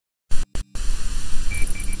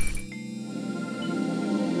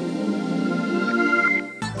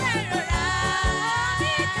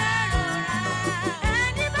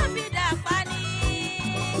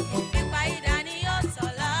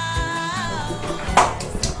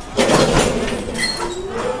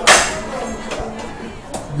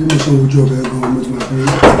bí mo ṣe wojú ọbẹ̀ gan-an mo ti máa fi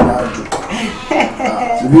máa dùn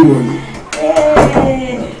síbí ìwọ̀lú.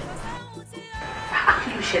 Kí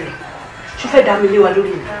ló ṣẹlẹ̀? Ṣé fẹ́ dá mi lé wa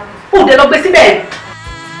lórí mi? Ó dẹ̀ lọ gbé síbẹ̀.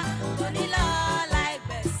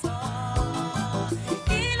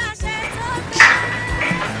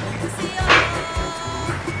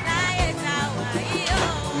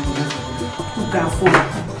 Ga fún mi.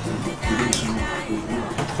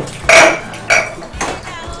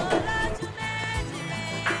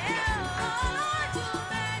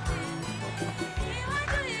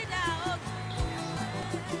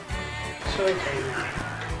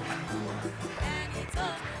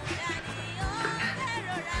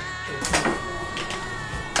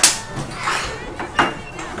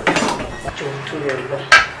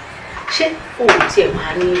 Ṣé o tiẹ̀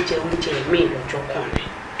máa ní jẹ oúnjẹ mi lọ́jọ́ kan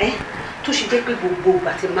rẹ̀? Tó ṣe jẹ́ pé gbogbo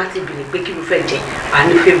ìgbà tí má ti bèrè pé kí ló fẹ́ jẹ wà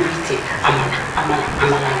ní favourite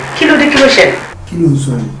àmàlà. Kí ló dé kí ló ṣẹlẹ̀? Kí ló ń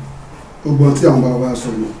sọ yìí? Ọgbọ́n tí àwọn bàbá sọ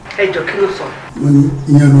ni. Ẹ jọ kí ló sọ? Wọ́n ní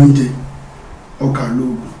ìyẹn ló ń jẹ ọkà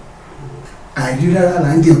lóògùn. Àìrí rárá là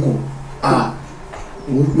ń jẹ kọ̀.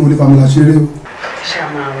 Mo lè famila ṣeré o. Ṣé a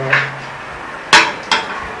máa rọ?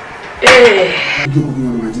 Ojú kò ní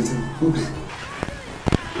ọ̀rọ̀ máa jẹ tẹ̀.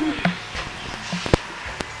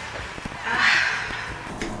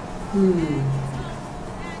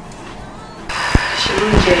 Ṣé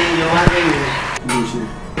oúnjẹ yọ wá lẹ́yìn rẹ̀?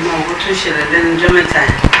 Mo ò tó ṣẹlẹ̀ lẹ́nu ọjọ́ mẹ́ta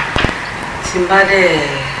tí n bá dẹ̀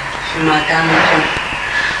fi máa dáná tán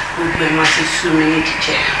gbogbo ẹ̀ máa ti sú mi ní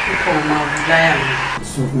jíjẹ púpọ̀ máa wù láyà mi.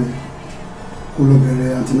 Sọ fún ẹ kó lọ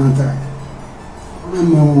bẹ̀rẹ̀ antinata ẹ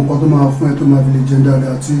mọ nǹkan tó máa fún ẹ tó máa fi lè jẹun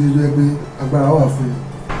dáadáa tí ó jẹ́ pé agbára wà fún ẹ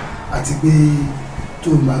àti pé tó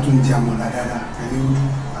máa tún jẹ àmọ̀lá dáadáa ẹ̀yìn ojú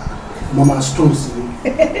mo máa strong sí i.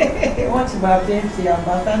 Wọ́n ti máa fi ń fi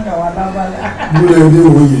àbátánà wa lábàlá. Mo lè rí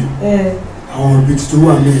òye àwọn ìbìtì tó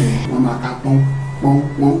wà lẹ́yìn wọ́n máa ka pọ́n pọ́n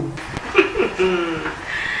pọ́n.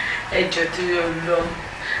 Ẹjọ́ tó yọ lọ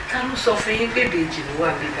ta ló sọ fún yín pé bèjì ló wà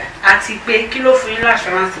nígbà àti pé kí ló fún yín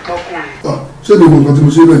láṣọránsì kọkùnrin. Ṣé ìdìbò nǹkan tí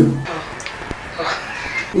mo ṣe bẹ́ẹ̀ ni?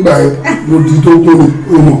 Nígbà yẹn mo di tó kún mi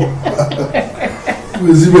ó mọ̀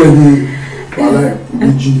mo síbẹ̀ ní wàhálà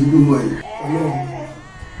ìbejì nínú ẹ̀ ọlọ́run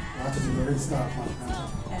láti ti bẹ̀rẹ̀ sí àpá.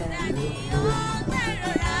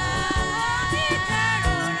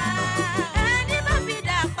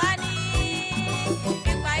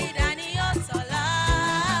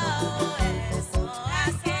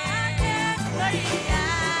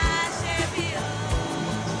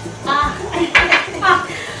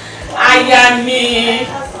 Aya mi.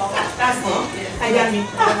 Aya mi.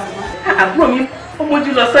 Àbúrò mi ó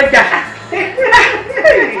mójú lọ sọ́jà.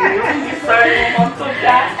 Sọ̀rọ̀ ọmọ tó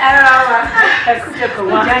dá. Ẹ̀rọ wa. Ẹ̀kú jẹ̀kọ̀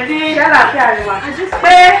wá. Jáde. Yálà fí àríwá.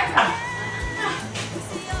 Pé.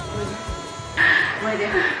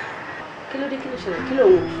 Kí ló dé kí ló ṣẹlẹ̀ kí ló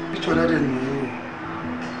wù? Píṣọ́ dáadé nù ú.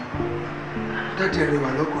 Dáadé rẹ̀ wà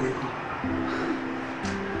lọ́kùnrin kan.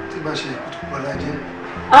 Tí bá ṣe ìkùtù bọ́lá jẹ́.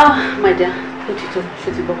 My dear, ó ti tó, ṣó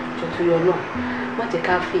ti bọ́, jọ tó yọ náà. Má jẹ́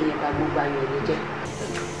ká fi ìyẹn bá gbogbo ayọ̀ ní jẹ́.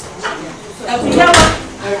 Ìyá wa,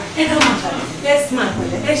 ẹ dá mà. Yes ma,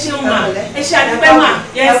 ẹ ṣeun ma, ẹ ṣe àdúpẹ́ ma,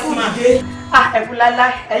 yes ma. Ẹ̀kú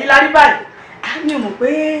láíláí, ẹ̀yin la rí báyìí. Mi ò mọ̀ pé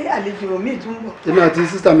àlejò mi tún bọ̀. Èmi àti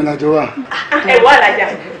sísítà mi làjọ wà. Ẹ wá làjà.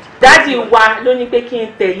 Dáàdì wa ló ní pé kí n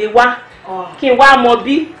tẹ̀lé wá. Kí n wá mọ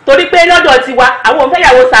bí torí pé lọ́dọ̀ tiwa àwọn òun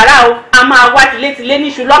fẹ́yàwó sàrà o a máa wá tilétilé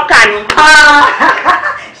níṣu lọ́kà ni.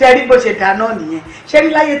 Ṣé rí bó ṣe dáná nìyẹn ṣé rí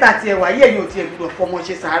láyé tá tiẹ̀ wáyé ẹ̀yin ò tiẹ̀ gbọ́dọ̀ fọmọ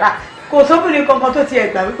ṣe sàrà kò sóbìnrin kankan tó tiẹ̀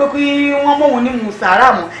gbà wípé kí wọ́n mọ̀ wọn ní mu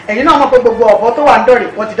sàrà mọ́ ẹ̀yin náà mọ̀ pé gbogbo ọ̀bọ tó wà ń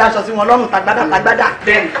dọ̀rẹ̀ wọ́n ti dáṣọ sí wọn lọ́rùn tagbádá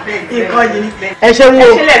nǹkan yìí ni ẹ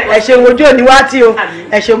ṣeun ojú òní wá tí o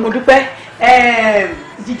ẹ ṣeun mo dúpẹ́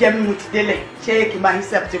jíjẹ mímu ti délẹ̀ ṣé kì í máa ń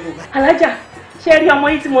sẹ́pù tébù bá. Alájà ṣé rí ọmọ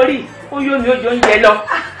yìí tí mo rí ó yó mi ojú oúnjẹ lọ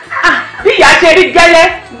bí ìyá ṣe rí gẹ́lẹ́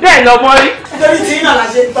bẹ́ẹ̀ lọ́mọ rí. Nítorí tí iná la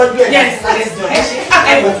ṣe ń tọ́jú ẹ̀.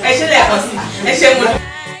 Ẹ ṣe lẹ́ẹ̀kan sí ẹ ṣe mo.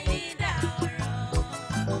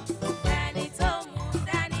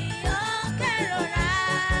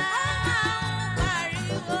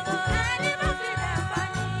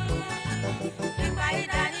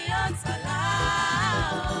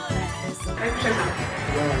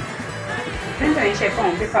 Nígbà yín ṣe fún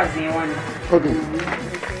àwọn pépà sí wọn ni. Ok.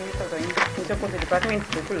 Ìjọpọ̀ ti department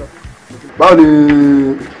tó kù lọ. Báwo ni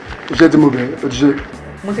iṣẹ́ tí mo bẹ̀rẹ̀ o ti ṣe?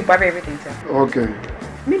 Mo ti parí everything sir. Ok.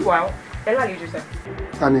 Meanwhile, ẹ lálejò sir.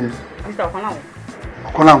 Ta ni ẹ? Mr. Ọ̀kan láwọn.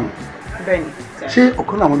 Ọ̀kan láwọn? Bẹ́ẹ̀ni. Ṣé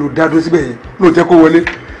ọ̀kan láwọn ló dá dúró síbẹ̀ yẹn ló jẹ́ kó wọlé?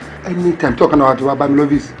 Anytime tí ọ̀kan náà wà tó wá bá mi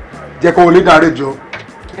lọ́fíìsì jẹ́ kó wọlé dáre jọ.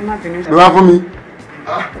 Ẹ má bínú sir. Lọ wá fún mi.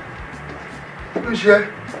 Kí ló ṣe?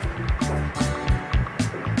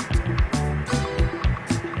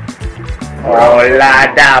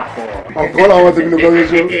 Ọ̀làdàpọ̀. Ọ̀kọ́ làwọn ti fi lè gbọ́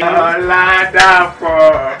ṣoṣo. Ọ̀làdàpọ̀.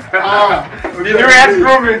 The newest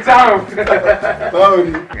room in town. Báwo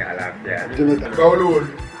ni? Àlàáfíà. Ọjọ́ mẹ́ta. Báwo ló wọ̀ ni?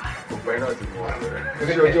 Ọ̀pẹ náà ti mú wa.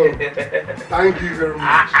 Thank you very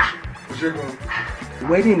much.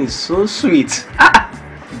 Wedding is so sweet.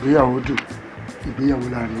 Ìgbéyàwó dùn. Ìgbéyàwó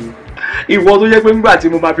láàrin. Ìwọ tó jẹ́ pé nígbà tí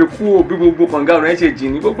mo máa fi kú òbí gbogbo kànga ọ̀rẹ́ ṣe jì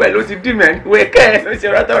ní gbogbo ẹ̀ ló ti dì mẹ́ wẹ́kẹ́ ló ṣe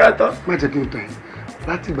rátọ́rátọ́. Má jẹ́ kí n tàn yín.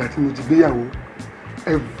 Láti ìgbà tí mo ti gbéyàwó,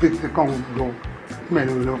 everything kan lọ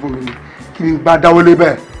mẹ́rin lọ fún mi ni. Kí ni bá dáwọ́lé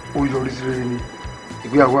bẹ́ẹ̀, ó yọrí sí rere ni.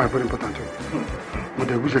 Ìgbéyàwó wà very important o. Mo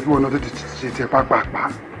dẹ̀ wíṣẹ́ kí wọ́n náà tètè ṣe tiẹ̀ pàápàá.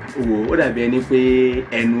 Wo ó dàbí ẹni pé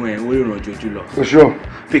ẹnu ẹ̀ ó ràn jojú lọ. For sure.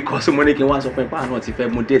 Because mo ní kí n wá sọ fún ipá náà ti fẹ́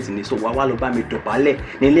mú déètì ní so wá lọ bá mi dọ̀bálẹ̀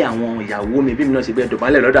nílé àwọn ìyàwó mi bí mi náà ṣe bẹ́ẹ̀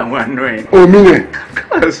dọ̀bálẹ̀ lọ́dọ̀ àwọn àna ẹ̀. Omi yẹn.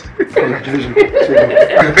 Congratulations.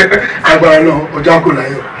 Agbára náà ọjà kò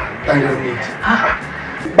láyọ̀. Thank you very much.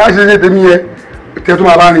 Bá a ṣe ṣe tèmi yẹn, tẹ́ tó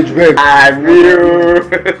máa bá rìn jù bẹ́ẹ̀. Àbí o.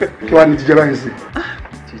 Kí wàá ní jíjẹ báyìí sí?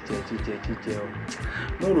 Jíjẹ o.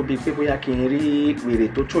 Mo rò bíi pé bóyá kí n rí wèrè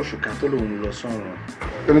tó tòṣùká tó lòun lọ sọ́run.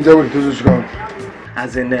 Ẹni jẹ́ wèrè tó tòṣùká o.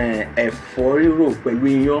 As in ẹ̀fọ́ rírò pẹ̀lú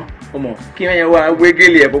iyán ọmọ kí wọ́n yẹn wá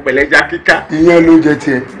wégélé ẹ̀fọ́ pẹ̀lẹ́já kíká. Iyán ló jẹ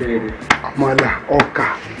tiẹ̀. Àmàlà ọkà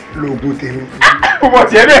lóògùn tèmi. Mo mọ̀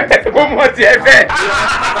tiẹ̀ bẹ́ẹ̀.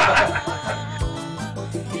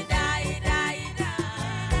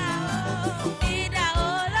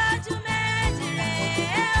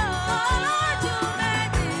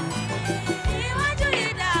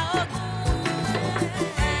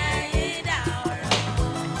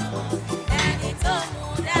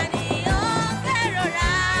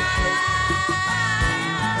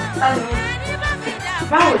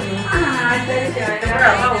 Báwo ni?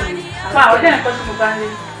 Báwo ni? Báwo lẹ́yìn nǹkan tí mo bá ń lé?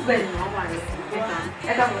 Bẹ́ẹ̀ ni wọ́n wà ní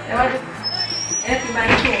ẹ káàbọ̀ ẹ wájú. Ẹ fi máa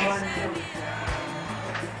ń kí wọn wá ní ọ̀hún.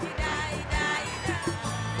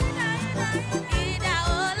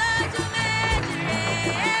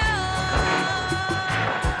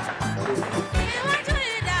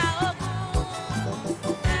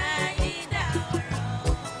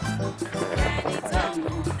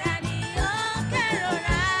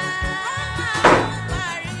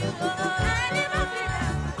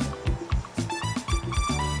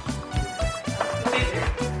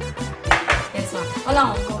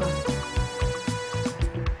 Ọlọ́run kọ́ wa.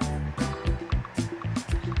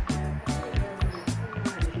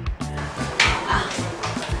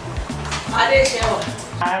 Adéṣẹ́wà.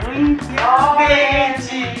 Àrùn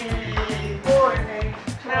méjì.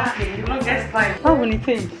 Báwo ni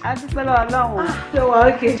tèyí? A dúpẹ́ lọ́wọ́ Ọlọ́run. Ṣé wà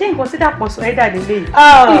ókè? Ṣé nǹkan tí dàpọ̀ sọ ẹ́ dàdé lé?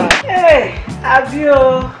 Àbí o.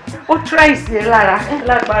 Ó tíráìsì ẹ lára.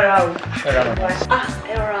 Lágbára o. Ẹ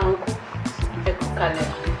rọra ọ̀nkú. Ẹ kú kalẹ̀.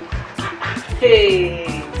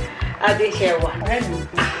 Adéṣẹ́wà.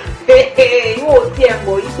 Yóò tiẹ̀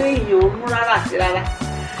mọ̀ wípé èèyàn mú rárá sí rárá.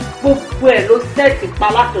 Gbogbo ẹ̀ ló sẹ́ẹ̀tì pa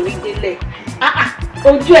látòrí délẹ̀.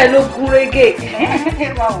 Ojú ẹ̀ ló gún régé.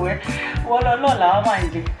 Wọ́n lọ náà làwọn máa ń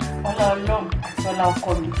jẹ. Ọlá Ọlọ́run àti ọlá ọkọ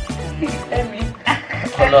mi. Ẹ̀mí.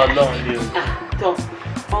 Ọlá Ọlọ́run lé o. Tọ́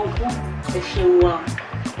ọ̀nkú ẹ ṣeun wa.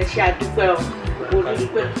 Ẹ ṣe àdúpẹ́ o.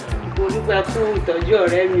 Mo dúpẹ́ fún ìtọ́jú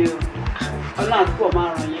ọ̀rẹ́ mi o. Ọlọ́run àtúbọ̀ máa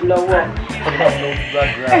ràn yín lọ́wọ́. Ọlọ́run ló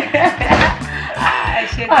gbàdúrà. Ẹ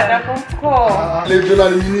ṣe àdàkọ́ kọ́. Àlejò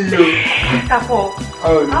láti mi níyì o. Káfọ́.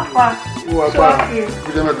 Àfà. Ṣọ́ọ̀kì.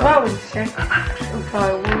 Báwo ṣe? Ọ̀fà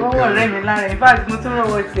ìwúrọ̀wọ̀ rẹ̀ mi lára ẹ̀. Báàgì mo tún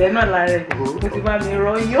rọ̀wọ̀ tiẹ̀ náà lára ẹ̀. Mo ti bá mi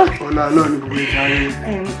rọ yó. Ọlá Ọlọ́run gbogbo ìjà rẹ̀.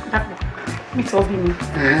 Dàpọ̀ mi tọ́ bí mi.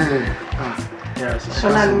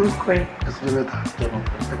 Ṣọlá lórúkọ ẹ̀. Ẹ̀sìn mẹ́ta.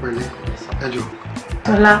 Ẹ pẹ̀lẹ́. Ẹ jọ.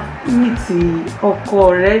 Tọ́lá ní ti ọkọ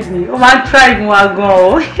ọ̀rẹ́ mi. Ó máa ń try mu wa gan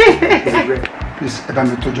o. Please ẹ bá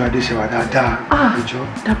mi tọ́jú Adéṣẹ́wà dáadáa. Ẹjọ́.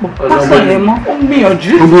 Dàpọ̀ pásọ̀ yẹn mọ́. Ó ń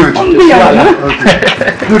gbìyànjú.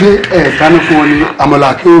 Lóde ẹ̀ dáná fún wọn ní àmàlà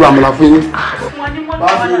kí ó ra àmàlà fún yín.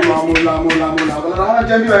 Báwo ni àmàlà àwọn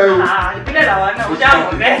jẹ́ bí ẹ o. Ìpínlẹ̀ làwọn náà ó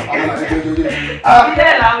jáwọ́ bẹ́ẹ̀.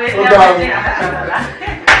 Ìpínlẹ̀ làwọn èèyàn jẹ́ àmàlà.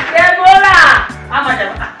 Débórà!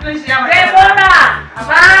 Débórà!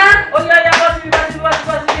 Àbá! Ó yọ ọyá bọ́ sí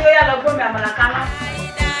ó yá lọ gbọ́ mi àmàlà kaná.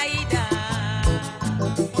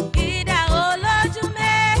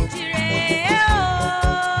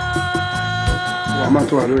 Wàá máa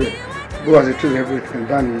tó wà lórí bó wà sí train everything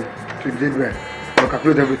dání to date well or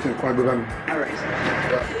calculate everything kó agbé bá mi.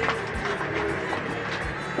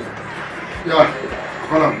 Yà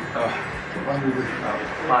kọ́lá bá mi gbé.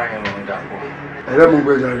 Fáyín ló ń dàpọ̀. Ẹ̀rẹ́ mo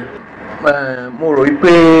gbé jàre. mo rò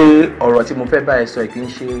wípé ọ̀rọ̀ tí mo fẹ́ bá ẹ sọ kì í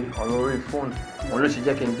ṣe ọ̀rọ̀ orí fóònù òun ló ṣe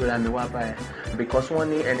jẹ́ kí n gbéra mi wá báyìí because wọ́n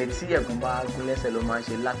ní ẹni tí ẹ̀gún bá gún lẹ́sẹ̀ ló máa ń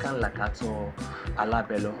ṣe lákànlàkà tó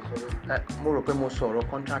alábẹ́ lọ. Mo rò pé mo sọ ọ̀rọ̀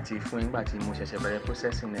contract fún yín nígbà tí mo ṣẹ̀ṣẹ̀ bẹ̀rẹ̀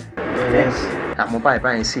processing ẹ̀. Àmọ́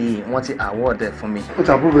báyìí sí wọ́n ti award ẹ̀ fún mi. ó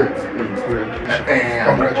ti àbúrò ẹ̀.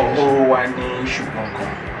 Ó wà ní ṣùgbọ́n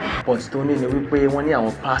kan but tó ní ni wípé wọ́n ní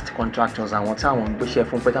àwọn past contractors àwọn táwọn ń gbéṣẹ́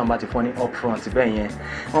fún pé táwọn bá ti fọ́ ní upfront bẹ́ẹ̀ yẹn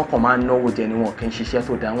wọ́n kàn máa ń náwó jẹ ni wọn kì í ṣiṣẹ́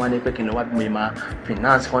tó dáa wọ́n á ní pé kí n lọ wá bí mo máa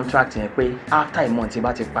finance contract yẹn pé after a month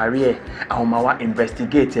bá ti parí ẹ̀ àwọn máa wá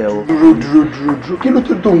investigate ẹ o. dúró kí ló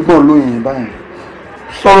tó ń gbọ́n lóyìn báyìí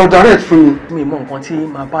sọ̀rọ̀ direct fún mi. mi mọ nǹkan tí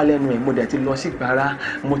máa bá lẹ́nu ẹ̀ mo dẹ̀ ti lọ sí gbàrà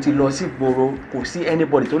mo ti lọ sí gbòòrò kò sí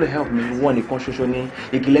anybody tó lè help me wọ́n nìkan ṣoṣo ní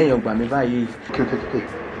igi lẹ́yìn ọgbà mi báyìí. Okay.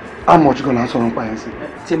 How much gan la sọ̀rọ̀ nípa yẹn sí?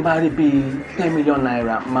 tí n bá rí bíi 10 million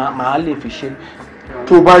naira màá lè fi ṣe.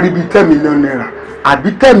 tó o bá rí bíi 10 million naira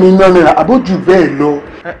àbí 10 million naira àbójú bẹ́ẹ̀ lọ.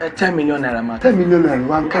 10 million naira máa. 10 million naira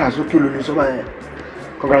wá ń kára sókè lórí sọ́ba yẹn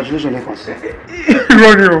congratulations lẹ́kàn sí.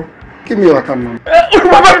 irọ́ ni o. Give me your account number.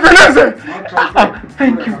 Baba finance.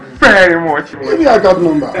 Thank you very much. Give me your account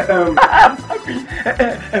number. I'm happy.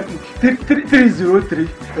 303.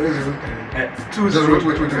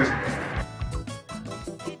 20.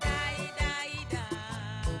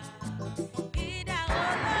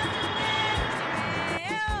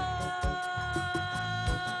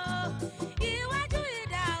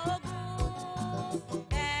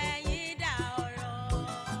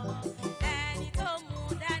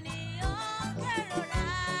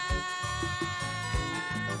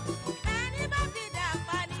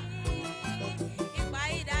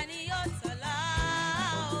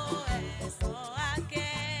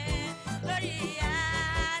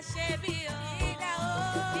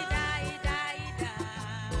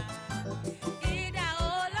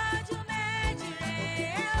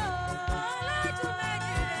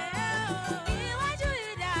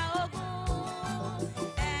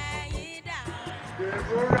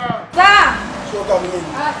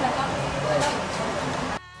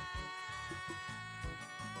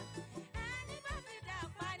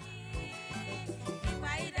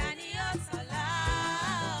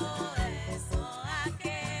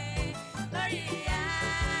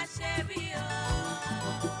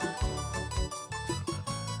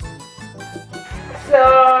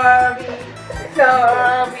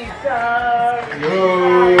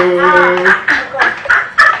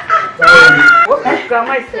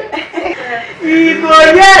 Wait.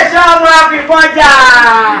 Ìgòyè ṣọ́ọ̀mù àfìfọ́jà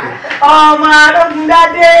ọmọ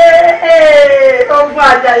arógundádé ogun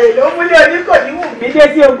àjàyè ló múlé oníkòníwù mí dé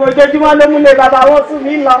sí ogun ojoojúmọ́ ló múlé bàbá wọn sún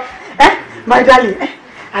mí lọ. My darling,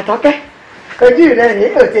 àtọ́kẹ́ ojú rẹ̀ rèé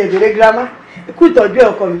òtí ìbèrè girama ikú ìtọ́jú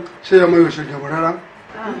ọkọ mi. ṣé ọmọ yóò ṣe ìjọba rárá?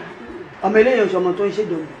 ọmọ eléyìí oṣù ọmọ tó ń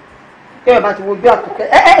ṣèjọba kí ẹ bá ti wo bí àtọ́kẹ́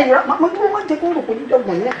ìrọ̀ mo ní wọ́n jẹ́ kó rò pé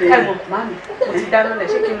níjọ̀gbọ̀n ní àpò. ẹ mọ̀ màmí mo ti dáná lẹ̀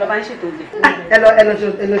ṣé kí n lọ bá ń ṣètò oúnjẹ. ẹ lọ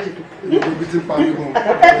ṣètò. ibi tí ń pa mí gan.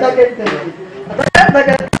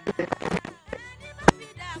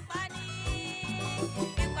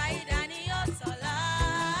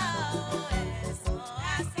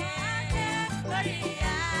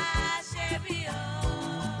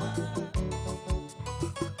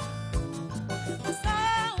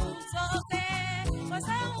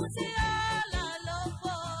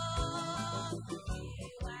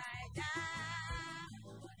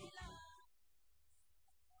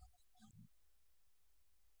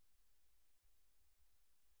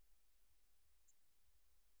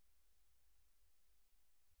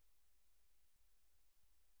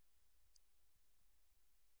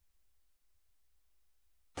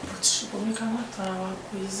 ṣùgbọ́n ní ká má tara wa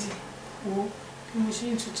kò easy wo bí mo ṣe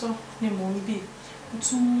ń tutọ́ ni mò ń bì mo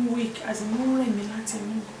tún ń weak àti mo ń rìn mí láti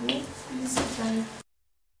inú wo easy jáde.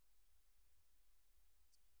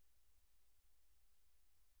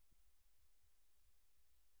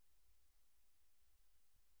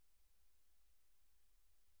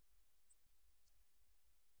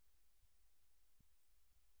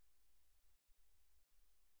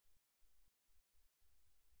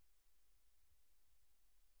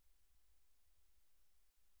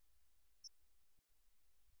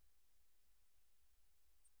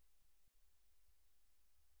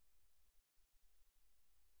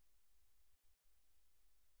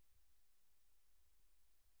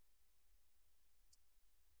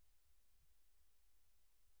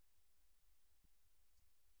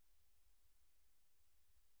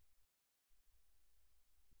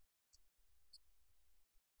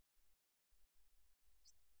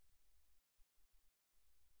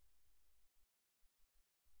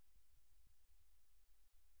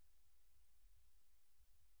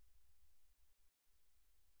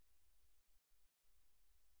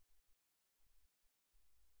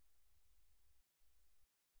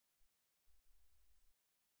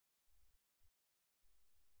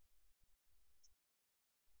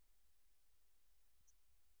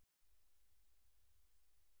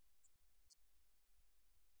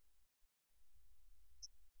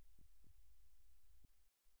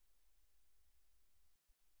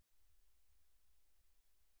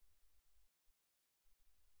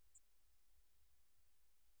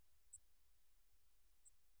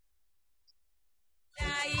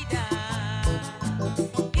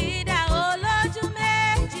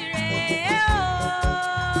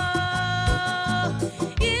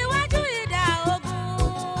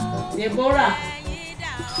 Deborah.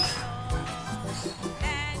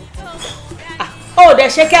 Ó dẹ̀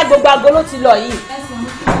ṣe kí gbogbo aago ló ti lọ yìí.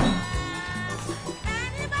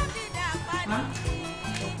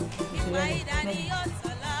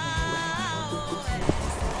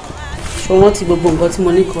 Ṣé wọ́n ti gbogbo nǹkan tí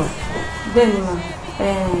mo ní kọ́? Bẹ́ẹ̀ ni mà,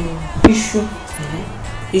 iṣu.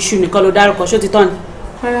 Iṣu nìkan ló dárúkọ, ṣó ti tán ni?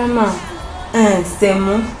 Rárá mà,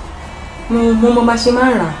 sẹ̀mú. Mo mọ bá ṣe máa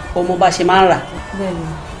ń rà. O mọ bá ṣe máa ń rà? Bẹ́ẹ̀ ni.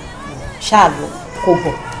 Ṣáà lọ kó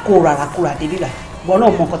bọ̀ kó rárá kó rà débi báyìí. Ìwọ náà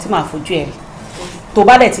mọ nǹkan tí màá fojú ẹ̀ rí. Tó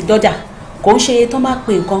bá dẹ̀ ti dọ́jà, kò ń ṣe tó máa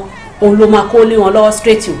pè nǹkan, òun ló máa kó lé wọn lọ́wọ́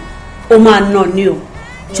straight o. Ó máa nà ní o.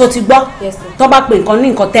 Ṣó ti gbọ́? Tó bá pè nǹkan ní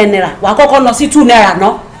nǹkan 10 naira, wàá kọ́kọ́ lọ sí 2 naira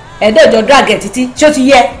náà. Ẹ̀ẹ́dẹ́jọ drag ẹ̀ títí, ṣó ti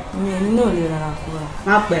yẹ? Èmi náà lè rárá kó rà.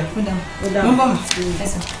 Má pẹ́. Ó dà. Mo bọ̀ mà.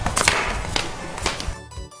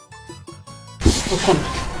 Ọkọ mi,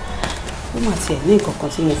 ó mà tiẹ̀ ní nǹkan kan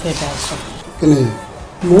tí mo fẹ́ bá ẹ sọ. Kí ni?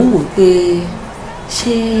 Mo ń wò pé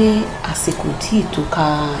ṣé àsìkò tí ìtò ká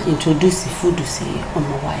introduce food sí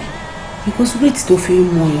ọmọ wa yẹn, because rate tó fi ń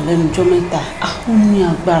mu ọyàn lẹ́nu ọjọ́ mẹ́ta ó ní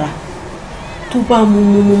agbára. Tó bá mu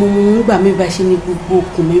nígbà mi bá ṣe ní gbogbo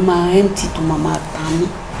okùn mi máa empty tó máa ta mí.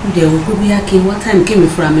 Ó dẹ̀ wò pé bóyá kí n wá time kí mi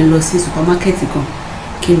fúnra mi lọ sí supermarket kan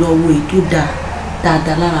kí n lọ wo ètò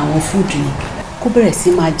dáadáa lára àwọn food yẹn kó bẹ̀rẹ̀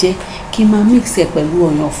sí máa jẹ́ kí n máa mix ẹ̀ pẹ̀lú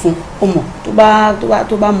ọyàn fún ọmọ tó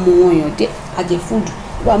bá mu ọyàn díẹ̀ á jẹ food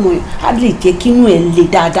tó bá mu ọyàn á lè jẹ́ kí inú ẹ̀ le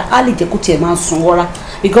dáadáa á lè jẹ́ kó tiẹ̀ máa sùn wọ́ra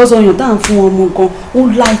because ọyàn tá à ń fún ọmọ gan ó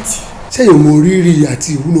light. sẹ́yìn mo rírì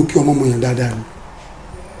àti ìwúlò kí ọmọ mọ̀yàn dáadáa ni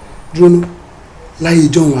dúró ná láyé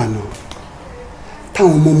ìjọ́un àná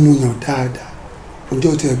táwọn ọmọ mọ̀yàn dáadáa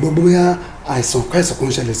ǹjẹ́ o ti ẹ̀ gbọ́ bóyá àìsàn káìsàn kan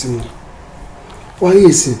ṣẹlẹ̀ sí wọn wáyé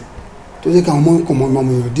ìsìn tó jẹ́ káwọn ọmọ nǹkan ọmọ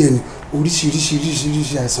mọ̀yàn díẹ̀ ni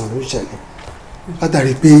oríṣiríṣi àìsàn ló ń ṣẹlẹ̀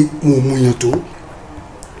látàrí pé wọn ò mọ̀yàn tó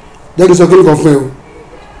jẹ́ kí n sọ kí n kàn fún ẹ o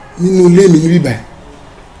nínú ilé mi níbí báyìí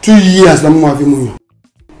 2 years la mo máa fi mọ̀yàn.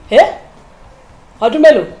 ọdún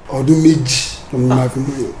mélòó? ọdún 2 la mo máa fi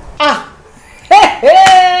mọ̀yàn.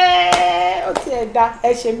 ó ti ẹ̀ dá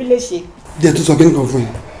ẹ ṣe mí léṣe. jẹ́ tó sọ kí n kàn fún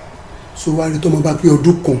ẹ so wá rí tó máa bá pé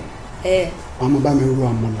ọdún kan wàá máa bá mi ro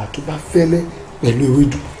àmàlà tó bá fẹ́lẹ́ pẹ̀lú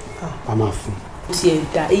ewédú wàá máa fún un. ó ti ẹ̀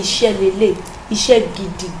dá iṣẹ́ lélẹ̀ iṣẹ́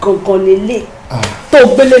gidi gangan lélẹ̀ tó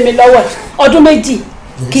gbélé mi lọ́wọ́ ọdún 2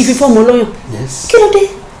 kí n fi fọ́ọ̀mù lóyún kí ló dé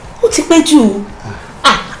ó ti pẹ́ jù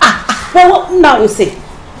wọ́n náà ń sè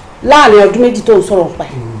láàrin ọdún 2 tó ń sọ̀rọ̀ pa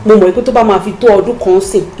ẹ̀ mo mọ̀ pé tó bá máa fi tó ọdún kan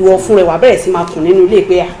sè ìwọ fún rẹ̀ wà bẹ̀rẹ̀ sí máa kùn nínú ilé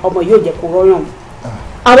pé ọmọ yóò jẹ́ kó rọ́yàn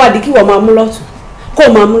àwa àdí kí wọ́n máa mú lọ́tún kó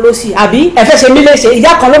máa mú lọ sí àbí ẹ fẹ́ ṣe mí léṣe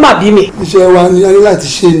ìyá kan ló máa bí mi. iṣẹ́ wa ni a ní láti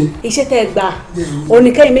ṣe ni. iṣẹ́ tẹ́ ẹ gbà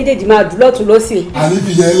oníkẹ́yìn méjèèjì máa dùn lọ́tún lọ́sì.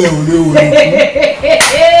 àníbi yẹn lẹ̀ ò léwu ni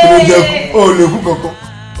kí ló jẹ́ kó o lè kú kankan.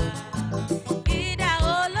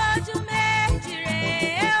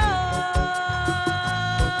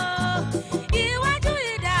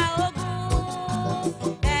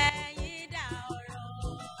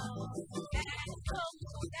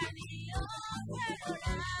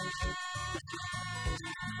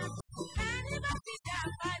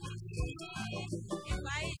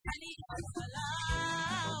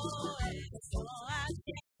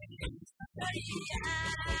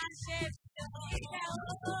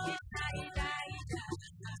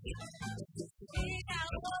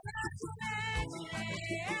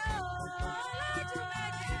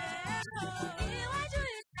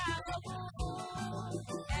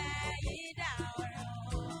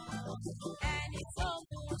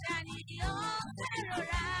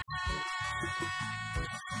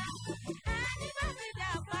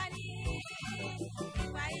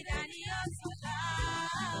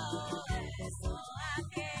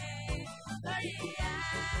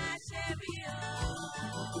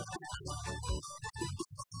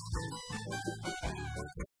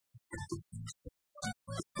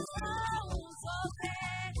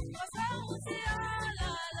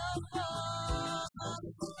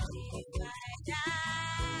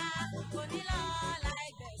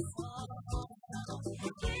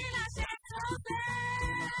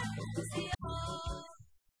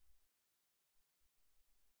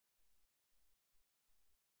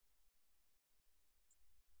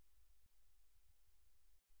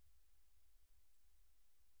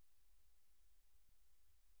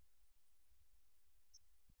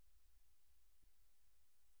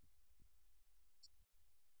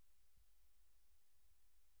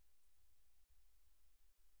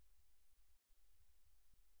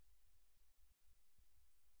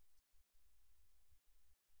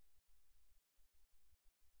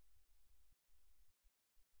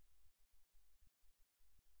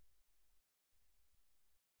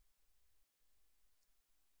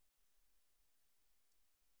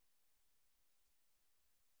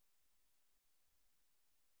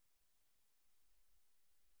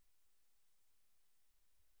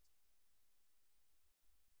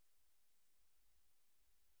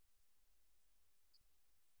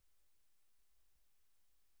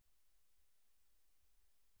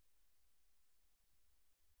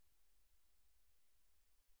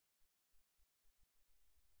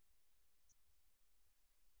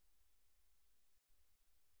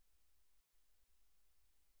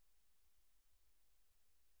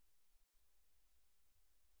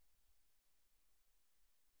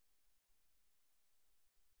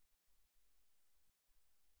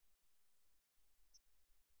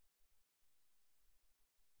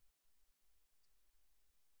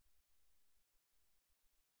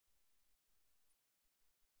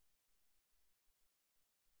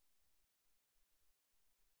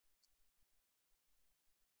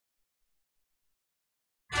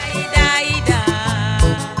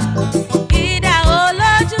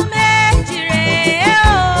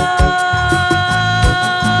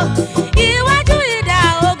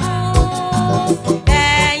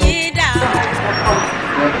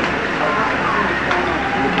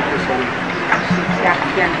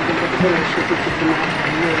 kí á ti gbogbo tó bẹ̀rẹ̀ ṣe tó tuntun máa wà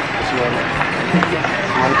ní ẹ̀.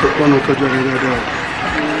 Àwọn tó pọ́nà tọ́jú ẹni dáadáa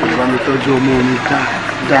ìbá mi tọ́jú ọmọ mi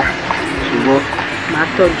dáadáa ṣùgbọ́n. Màá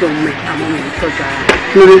tọ́jú ọmọ ẹ̀ àmọ́ mi ò tọ́jú ara rẹ̀.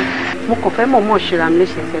 Kéré. Mo kàn fẹ́ mọ̀ọ́mọ̀ ṣera mi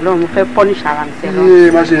léṣe tẹ́lọ̀ mo fẹ́ pọ́nìṣ ara mi tẹ́lọ̀.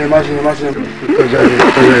 Má ṣe tọ́jú ẹni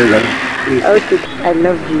dáadáa. Okay, I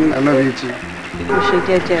love you. I love you too. Mo ṣe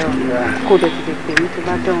jẹ́jẹ́ o, kó o dẹ̀ ti lè pè mí tó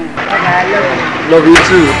bá dọ̀hùn. Love you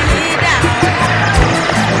too.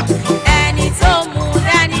 Ẹni tó mú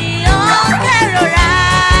dání ó ń kérora.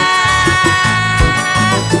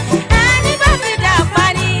 Ẹni bá fi dàpá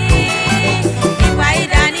ní ìwà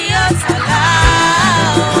ìdání ó tọ̀lá.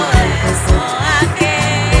 Ẹ̀sán àké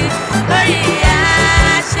lórí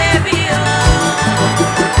àṣebí o.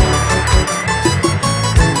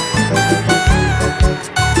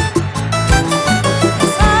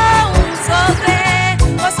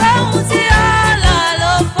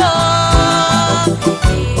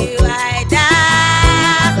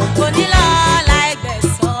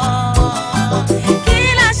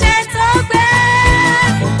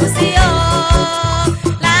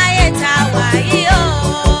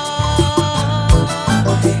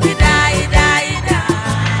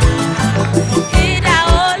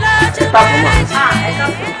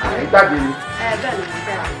 Gbàgbé ni.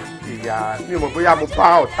 Ìyá mi ò mọ̀ bóyá mo bá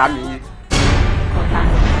ọ̀tá mi yé.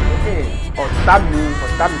 Ọ̀tá mi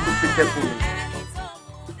tó fi jẹ́ fún mi.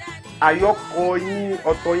 Àyọkọ yín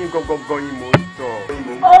ọ̀tọ̀ yín gangan yín mo ń sọ.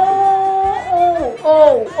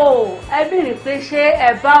 Ẹ bìrì pé ṣé ẹ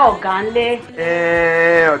bá ọ̀gá ń lé.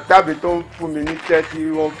 Ọ̀tá mi tó ń fún mi níṣẹ́ tí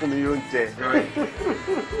wọ́n fún mi oúnjẹ.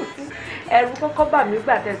 Ẹ̀rù kọ́kọ́ bà mí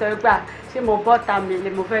gbà tẹ́sán gbà ṣé mo bọ́ta mi lè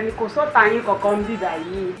mo fẹ́ ní kò sọ́ta yín kankan ń bìbà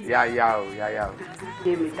yìí. Yáyá o.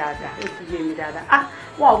 Yé mi dáadáa, ó ti yé mi dáadáa. Ah,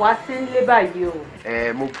 wọ́n wá sí nílé báyìí o.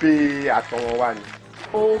 Mo gbé aṣọ wọn wá ni.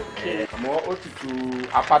 Okay. Àmọ́ ó ti tu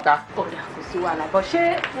apáta. Ọ̀dà kò sí wàhálà bọ̀ ṣé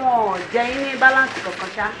wọn ò jẹ yín ní báláǹsì kankan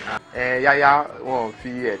ṣá? Yáyá wọn ò fi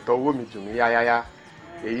ẹ̀tọ́ owó mi dùn mí yáyáyá.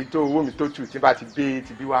 Èyí tó owó mi tó tù tí bá ti gbé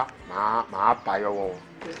ti bí wá màá báyọ̀ wọn.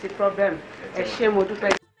 Kò sí problem. Ẹ ṣé mo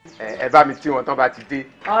dúpẹ́. Ẹ bá mi tí wọn tán bá ti dé.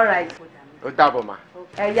 All right. Ó dàbọ̀ mà.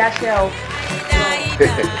 Ẹ yáṣẹ́ o.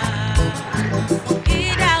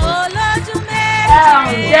 Ìdá olójú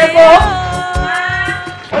méjì. Jẹ́gbó.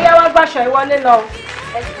 Ó yá wá gbàṣọ ìwọlé lọ.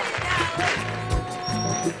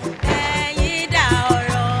 Ẹ̀yin dá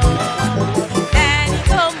ọ̀rọ̀. Ẹni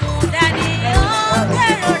tó mú dání ó ń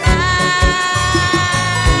kérora.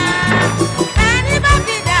 Ẹni bá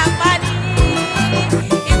fi dàpá ní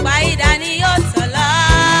ìpà ìdání yóò tọ̀lá.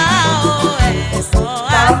 Ẹ̀sán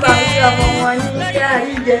àké. Ọmọ wọn ní ilé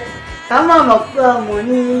àríjẹ, ká má mọ̀ pé ọmọ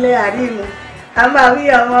ní ilé àrímu. Ká má wí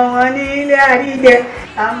ọmọ wọn ní ilé àríjẹ,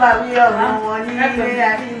 ká má wí ọmọ wọn ní ilé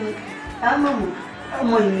àrímu. Ká mọ̀ mọ̀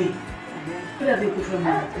ọmọ ìwé. Kí ló dé kó fẹ́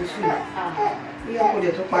mọ̀ oṣù yìí? Bí ọkọ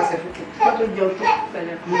rẹ̀ tó pàṣẹ fún kí wọ́n tó jẹun tó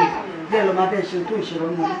pẹ̀lẹ́ fún mi. Bẹ́ẹ̀ lọ máa bẹ́ẹ̀ ṣe tó ìṣòro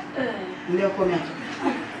ọmọ ilé ọkọ mi àti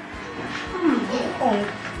ọ̀hún.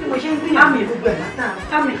 Bí mo ṣe ń gbìyànjú àmì gbogbo ẹ̀ látà.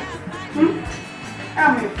 Àmì.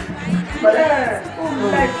 Bẹ́ẹ̀ ó mú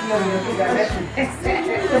láì fi ọ̀rọ̀ tó ga lẹ́sùn.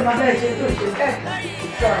 Ṣé máa bẹ́ẹ̀ ṣe tó ṣe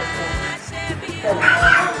bẹ́ẹ̀?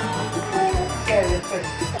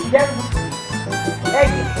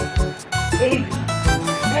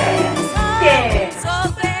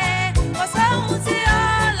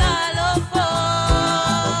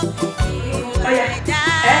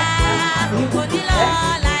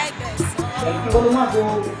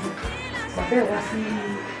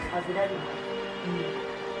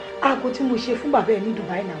 Aago tí mo ṣe fún bàbá ẹ ní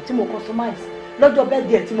Dubai náà tí mo customize lọ́jọ́ bẹ́ẹ̀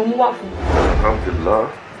díẹ̀ tí mo mú wá fún. Alhamdulillah,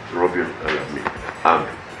 Robin Alami.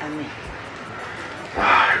 Amen.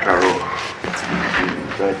 Karo,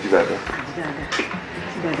 jí dáadáa.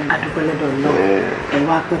 Adúpẹ́ lọ́dọ̀ Ọlọ́run. Ẹ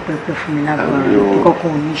wá pẹ́pẹ́pẹ́ fún mi lágbára. Kọ́kọ́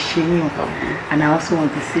ò ní ṣe yín o. And I also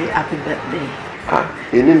want to say happy birthday.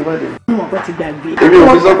 Èyí ni bàdé. Mo mọ̀ pé ti gbàgbé. Èmi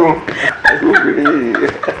ò fi sọ́kùn.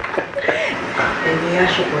 Ẹ̀yin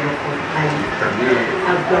aṣọ̀pọ̀lọpọ̀ ayé.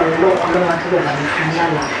 Agbára Ọlọ́run àtúbọ̀ làwọn fún ní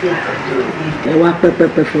àlàáfíà. Ẹ wá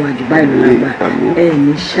pẹ́pẹ́pẹ́ fún wa jù báyìí ló lágbà. Ẹ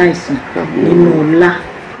ní ṣàìsàn nínú ọlá.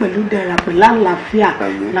 Pẹ̀lú dára pẹ̀lú àlàáfíà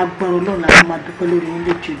lágbára Ọlọ́run láti máa dúpẹ́ lórí yín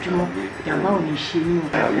lójoojúmọ́. Ìyàwó ò ní ṣe yín o.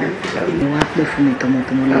 Ẹ wá pẹ́ fún mi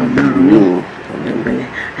tọmọtọmọ lágbára Ọlọ́run.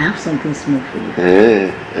 I have something small for you.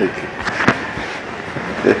 Okay.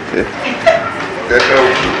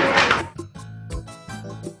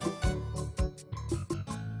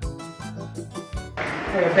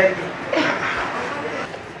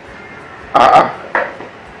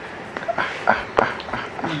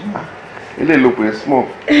 Ilé ló pè small.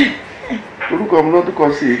 Orúkọ ọmọ náà tó kọ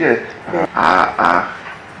sí ilé.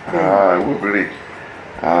 Wọ́n bèrè.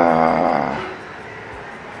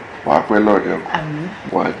 wà á pẹ́ lọ́dẹ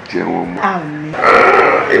kù wà á jẹun mọ́.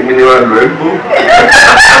 èmi ni wàá lọ ẹ gbó.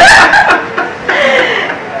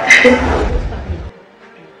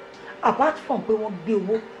 apart from pé wọ́n gbé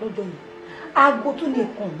owó lọ́jọ́ yìí aago tún ní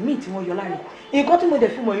nǹkan míì tí wọ́n yọ lára nǹkan tí mo dẹ̀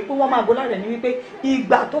fi mọ̀ wípé wọ́n máa go lára ní wípé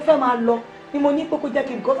ìgbà tó fẹ́ máa lọ ni mo ní pé kó jẹ́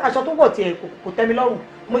kí n aṣọ tó wọ̀ tiẹ̀ kò tẹ́ mi lọ́rùn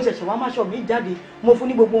mo ṣẹ̀ṣẹ̀ wá máṣọ mi jáde mo fún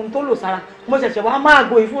ní gbogbo ohun tó lò sára mo ṣẹ̀ṣẹ̀ wá máa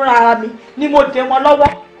go ìfúnra ara mi ni mo dé wọn lọ́wọ́.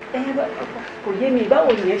 kò yé mi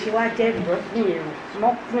báwo nìyẹn ṣe wá jẹ́ ìrọ́sìn ẹ̀rọ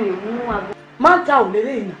mọ́kùnrin mú aago. máńtà ò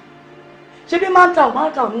lélẹ̀ ìnà ṣé bí máńtà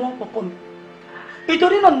ò ní wọ́n pọ̀pọ̀ mi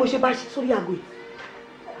ìtorí náà ni mo ṣe bá ṣe sórí aago yìí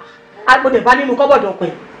agbọ̀dẹ̀ bá nínú kọ́bọ̀dù ọkọ̀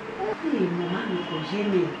ẹ̀. màmá mi kò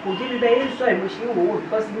yé mi bẹ́ẹ̀ ń sọ ẹ̀ mo ṣe ń wò ó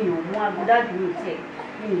bíkọ́sí mi ò mú aago dáàbì mi ò tiẹ̀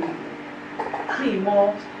mi mọ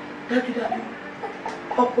dájúdájú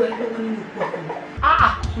ọkọ ẹ lọ́wọ́ nínú ìpò ọkọ mi.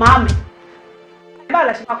 máa mi báwo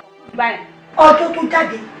la ṣe máa kọ́ báyìí. ọjọ́ tó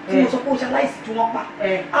jáde tí mo sọ pé ó ṣaláìsí tí wọ́n pa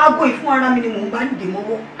aago ìfún ara mi ni mò ń bá nìdè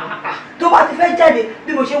mọ́wọ́ tó bá ti fẹ́ jáde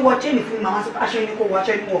bí mo ṣe wọ chain fún màmá sọ aṣọ ẹni kò wọ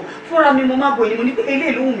aṣọ ẹni wọ fúnra mi mo má bo ẹni mo ní pé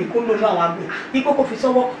eléyìí ló wù mí kó lónú àwọn àgbẹ̀ ipò kò fi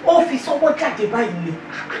sọ́wọ́ ó fi sọ́wọ́ jáde báyìí ni.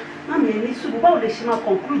 Mami ẹni ṣubú báwo lè ṣe máa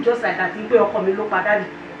conclude just like that pé ọkọ mi ló pa dáàdì.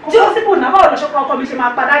 Tí ó sì bò náà báwo lọ ṣọkọ ọkọ mi ṣe máa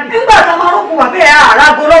pa dáàdì. Nígbà tá a máa rọ́pò wà bẹ́ẹ̀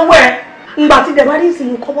àràgò lọ́wọ́ ẹ̀. Ngbà tí dẹ̀ bá rí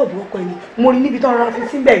ìsinmi kọ́bọ̀dù ọkọ ẹni mo rí níbi tó rọra fi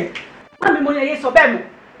síbẹ̀ yìí. Mami mo ní ẹyẹ sọ bẹ́ẹ̀ mọ́.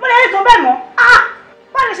 Mo ní ẹyẹ sọ bẹ́ẹ̀ mọ́.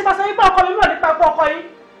 Báwo lè ṣe máa sọ wípé ọkọ mi náà nípa ẹ̀kọ́ ọkọ yín?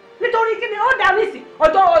 Nítorí kí ni ó dá ní ìsìn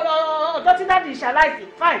ọjọ́ tí dáàdì ìṣàláìsì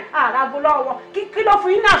fine àràgò lọ́wọ́ kí ló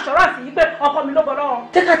fún yín ní assurance yìí pé ọkọ mi ló bọ̀ lọ́wọ́.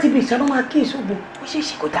 Tẹ́ka ti bí ìṣáná máa kí ìṣògùn ó ṣeé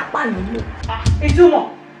ṣe kó dá pààyàn ní o.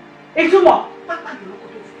 Ìtumọ̀. Pápá ìlú kò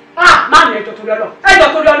tó fún. Máa mi ẹjọ́ torí Ọlọ́run. Ẹjọ́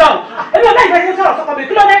torí Ọlọ́run. Èmi ò bẹ́ẹ̀ ìfẹ́ sọ̀rọ̀ sọ́kọ mi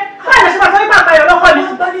kí ló dé? Báyìí lè ṣe máa sọ wípé àpáyọ̀ lọ́kọ mi.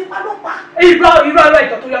 Wọ́n bá ní palọ́pàá. Irọ́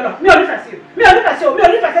ẹjọ́ torí Ọlọ́run. Mi ò nífẹ̀ẹ́ sí o. Mi ò nífẹ̀ẹ́ sí o. Mi ò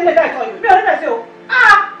nífẹ̀ẹ́ sí ilé ìfẹ́ ìtọ́ yìí. Mi ò nífẹ̀ẹ́ sí o.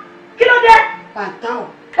 Kí ló dé? Pàǹtáwọ̀.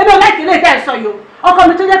 Èmi ò láìkí ilé ìfẹ́ ìsọ yìí o. Ọkọ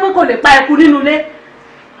mi tó jẹ́ pé kò lè pa ẹkú nínú ilé.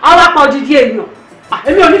 Àwa pa odidi èèyàn.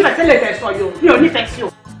 Èmi ò nífẹ̀ẹ́ sí ilé ìfẹ́ ìsọ yìí o. Mi ò nífẹ̀ẹ́ sí o.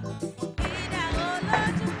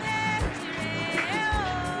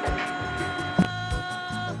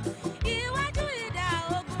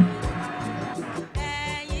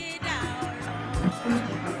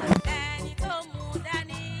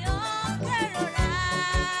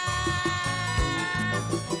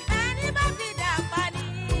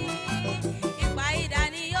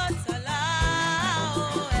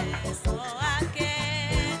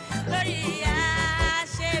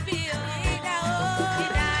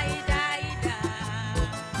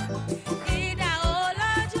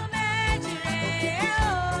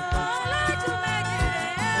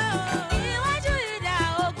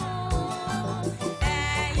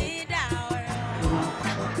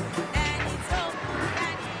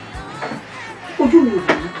 Ojú mi ò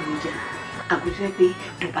ní ìlú jẹ àgùntàn pé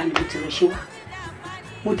Dubai ni mo ti lọ ṣe wá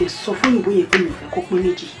mo dẹ̀ sọ fún ìbò yẹn pé mi ò fẹ́ kó pín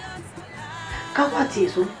méjì káwá tiẹ̀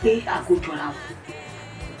sọ pé àgọ́ jọra wọn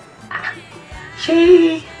ṣé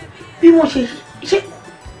bí wọ́n ṣe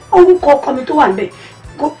orúkọ ọkọ mi tó wà níbẹ̀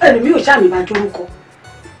ẹlòmíì ò ṣàmì bá jorúkọ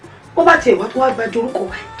bó bá tiẹ̀ wá tó wá gba jorúkọ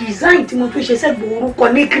design tí mo tún ṣe sẹ́gbọ̀n orúkọ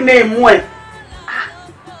ní kí náà mú ẹ̀.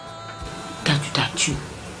 dájúdájú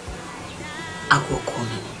àgọ́ ọkọ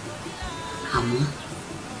mi àmọ́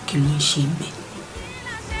kí ló ń ṣe ń bẹ̀.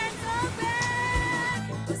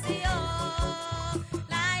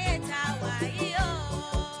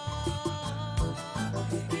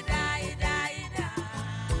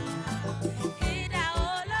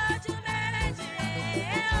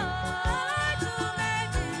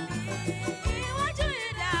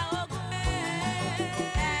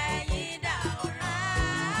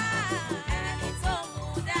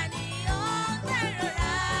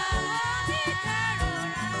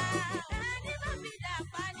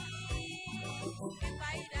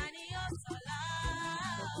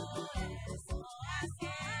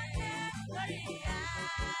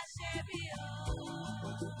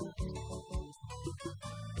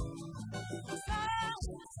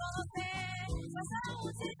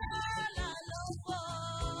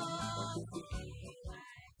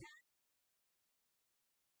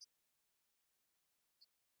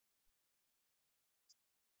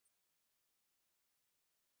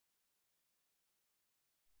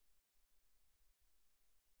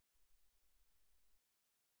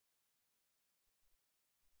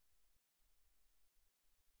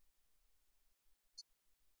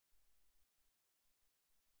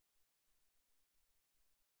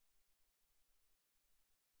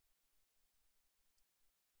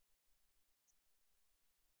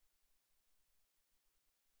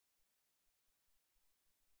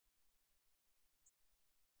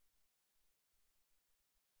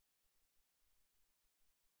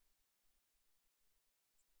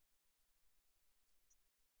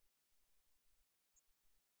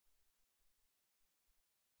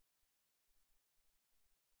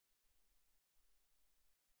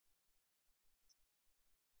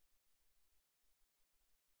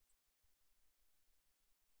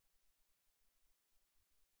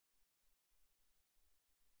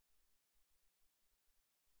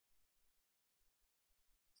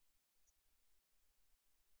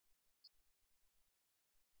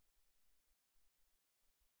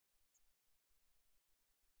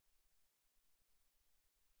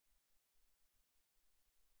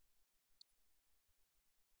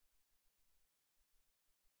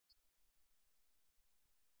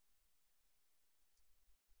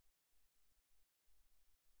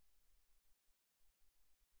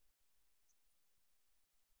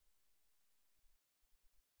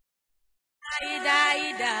 Ìdà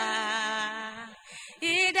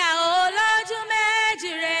ìdà olójú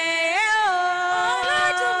méjì rèé o.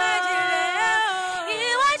 Olójú méjì rèé o.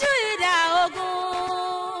 Iwájú ìdà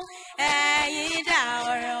ogun, ẹ̀yìn ìdà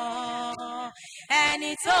ọ̀rọ̀.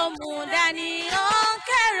 Ẹni tó mú dání ó ń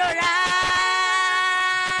kérora.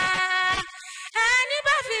 Ẹni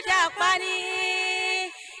bá fi dà pa ni,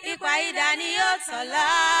 ipa idà ni yóò tọ̀ lọ.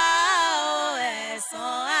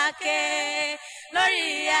 Ẹ̀san àké lórí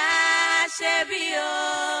aṣebi o.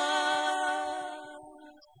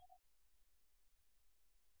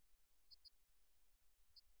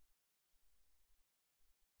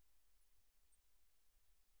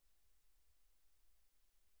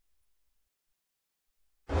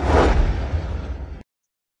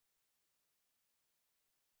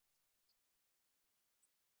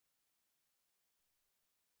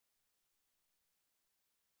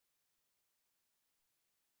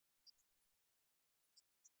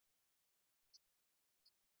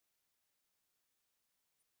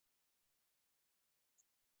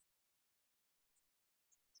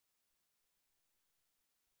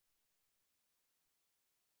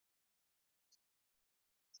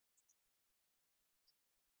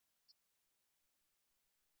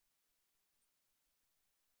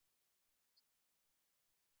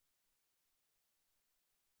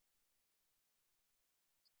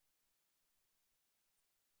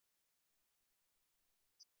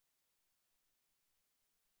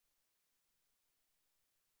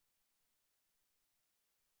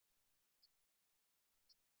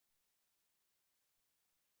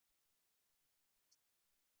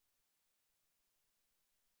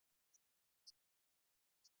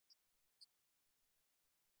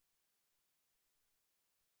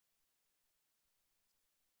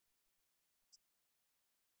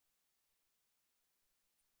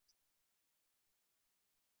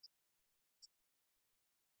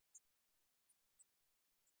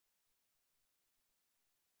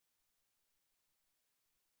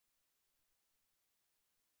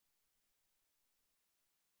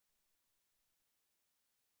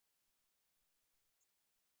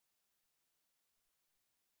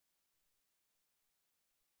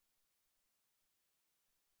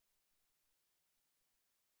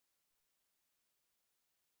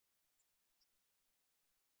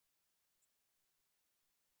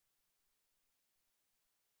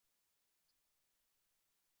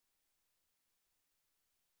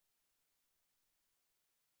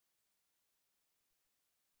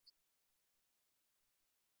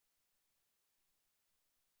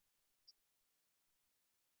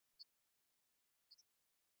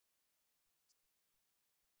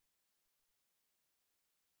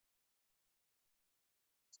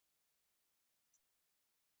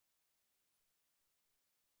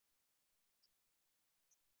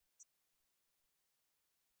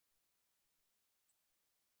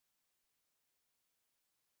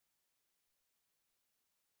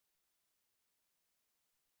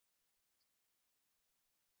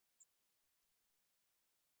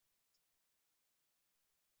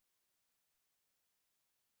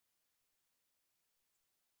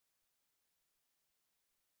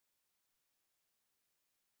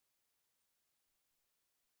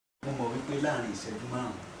 Mo mọ̀ wípé láàrin ìṣẹ́jú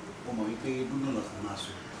márùn-ún mo mọ̀ wípé dúdú lọ́sàn máa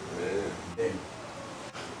sùn. Bẹ́ẹ̀ ni.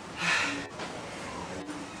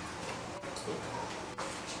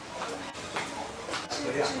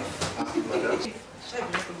 Ṣé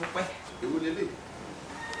ìbílẹ̀ tó gbọ́ pẹ́? Ewu lélẹ̀.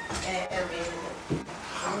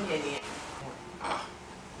 Àwọn yẹn nìyẹn.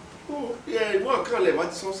 Ìwọ̀n kan lẹ̀ wá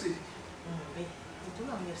ti sọ́ sí.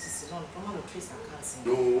 Ìdúró àwọn FCC náà nìkan máa lọ trace account.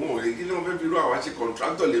 Wọn ò lè kí ni wọ́n fẹ́ fi rú àwọn àṣẹ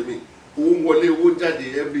contractor lèmi. Owó wọlé owó jáde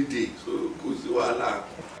every day, so kò sí wàhálà.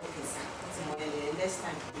 Next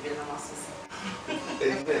time, ìbẹ̀rẹ̀ náà máa sọ sí.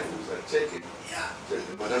 Check it. Check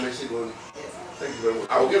it. Madam Eshigon, thank you very much.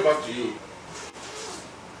 I will get back to you.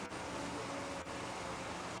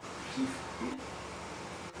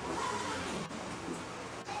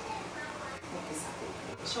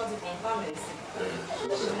 Short informant.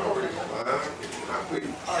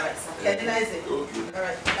 All right, sir. Fertilize it. Okay. All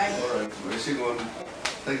right. Bye. All right. Eshigon,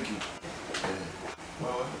 thank you.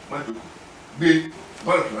 Madu, gbé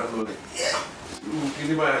báńkì láti lọ rẹ̀. Irú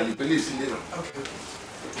kíní báyà lè pélé sílé náà.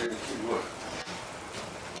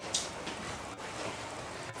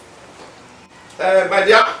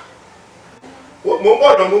 Bàdíà, mo ń bọ̀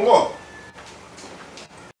ọ̀dọ̀ mo ń bọ̀.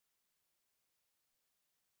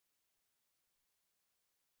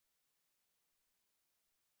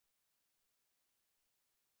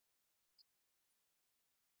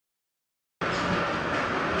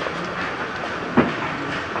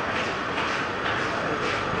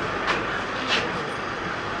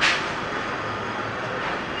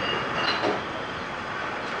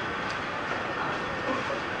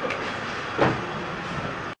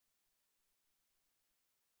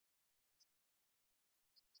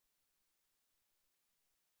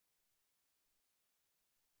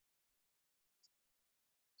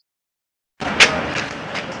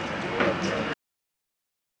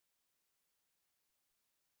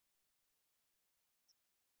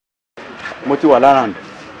 mo ti wà láràǹdì.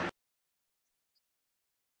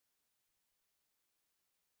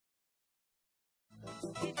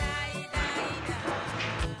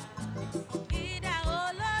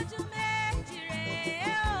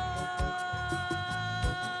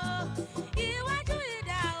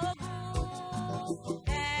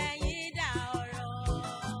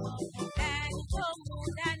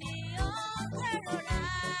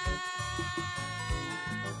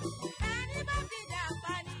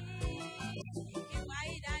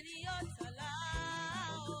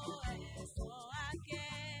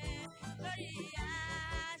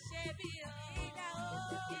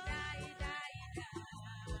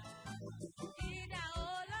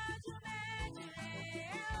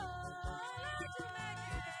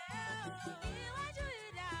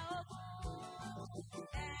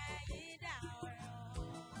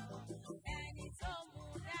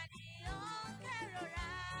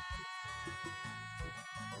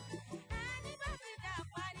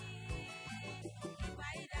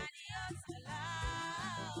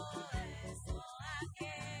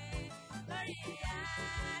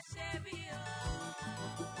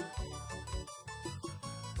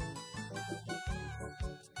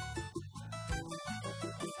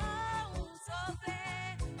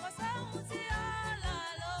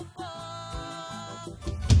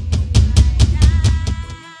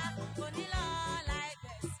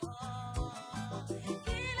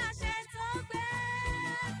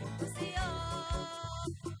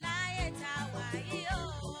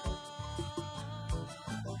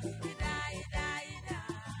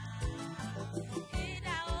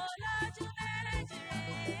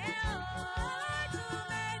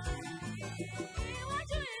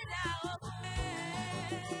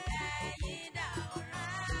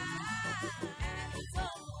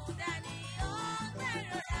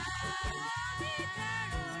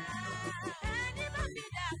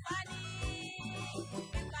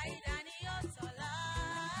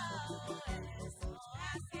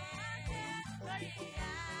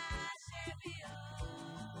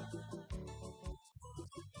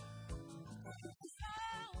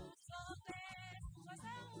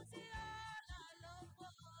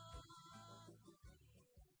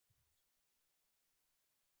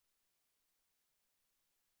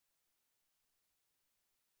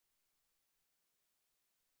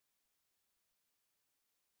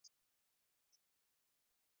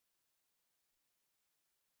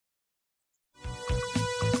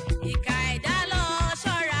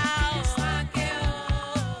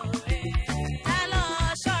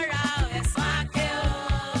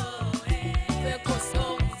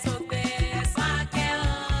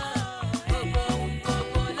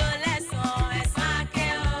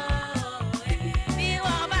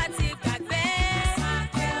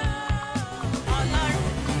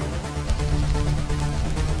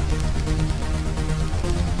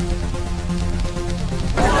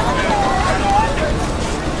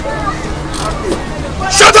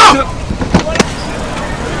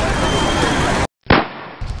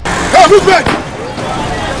 Movement!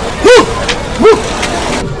 Move! Move!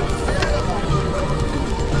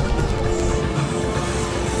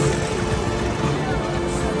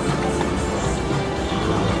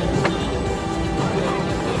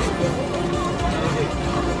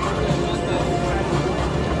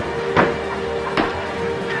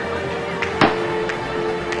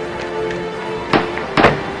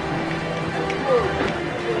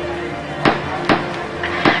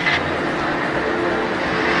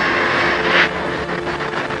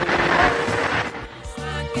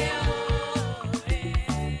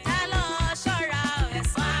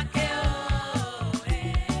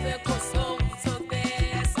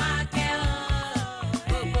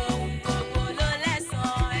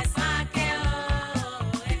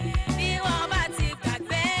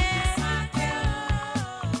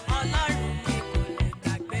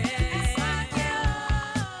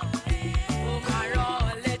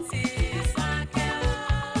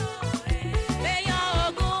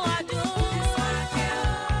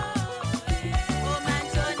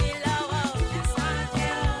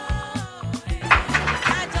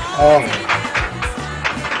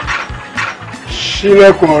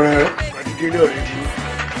 Sílẹ̀kùn ọ̀rẹ́ àdìgẹ́lẹ́ ọ̀rẹ́ di.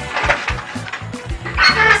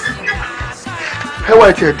 Ẹ wá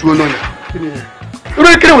ẹtì ẹ̀dúró náà yà. Irú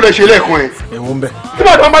ìkéde wò lè ṣe lẹ́ẹ̀kan ẹ̀. Ẹ̀wọ̀n bẹ̀. Tí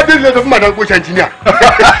màdà máa dé ilé ẹ̀sọ́ fún màdà kó ṣe ẹnjìníà.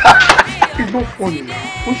 Ìlú fọ́ ni nà,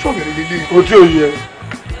 ó ṣọ̀bẹ̀ rẹ̀ lélẹ̀. O tí ò yẹ,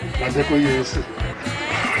 làjẹ́ kó yẹ ẹ sí.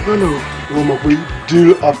 Lọ́nà o mọ̀ pé deal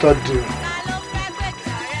after deal.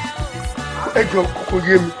 Ẹjọ́ kókó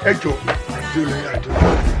yé mi, ẹjọ́. Àdéhùn ẹ̀yà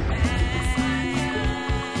àdéhùn.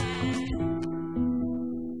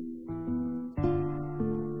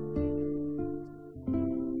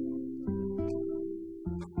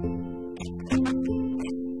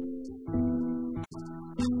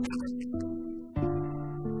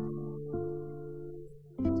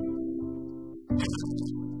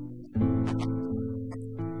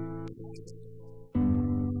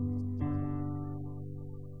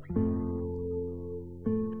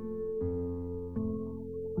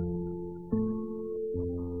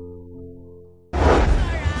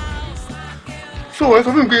 so ẹ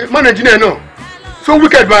sọ fún mi pé má Nàìjíríà náà so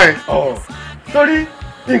wicked báyìí. Sórí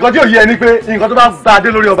nǹkan tí ò yẹ ni pé nǹkan tó bá gba adé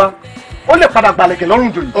lórí ọba ó lè padà gbalẹ̀kẹ̀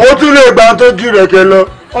lọ́rùn jòyè. ó tún lè gbà tó jù rẹ̀ kẹ lọ.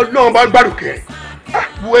 Ọlọ́run bá gbádùn kẹ́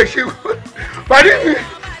wo ẹ ṣe pàdé mi.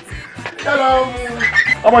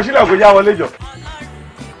 ọmọ sílẹ̀ kò já wọlé jọ.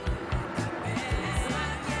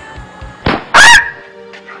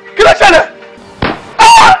 Kí ló ṣẹlẹ̀?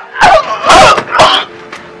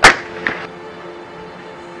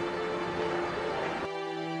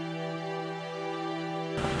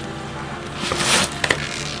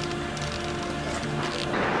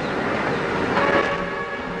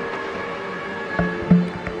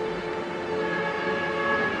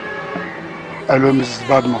 Hello, Mrs.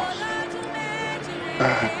 Badmus.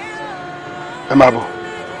 Ẹ máa bọ̀.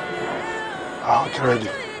 It's ready.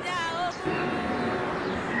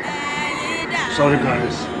 Sorry,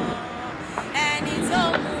 guys.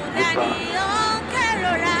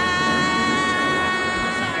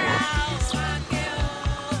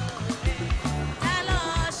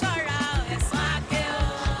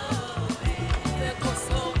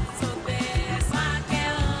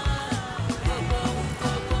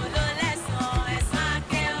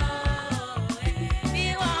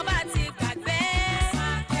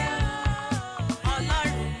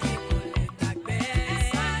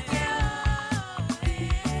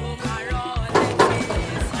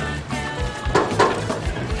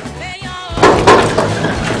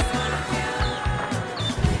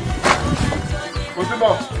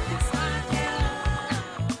 Goodbye.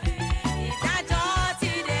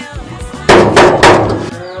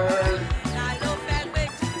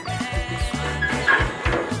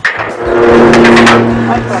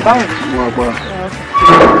 Báwo? Mo wà pa.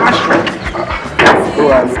 Ó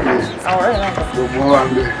wà ní pé. Àwọn ọ̀rẹ́ náà. Gbogbo wa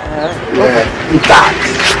ń bẹ̀. Ìta.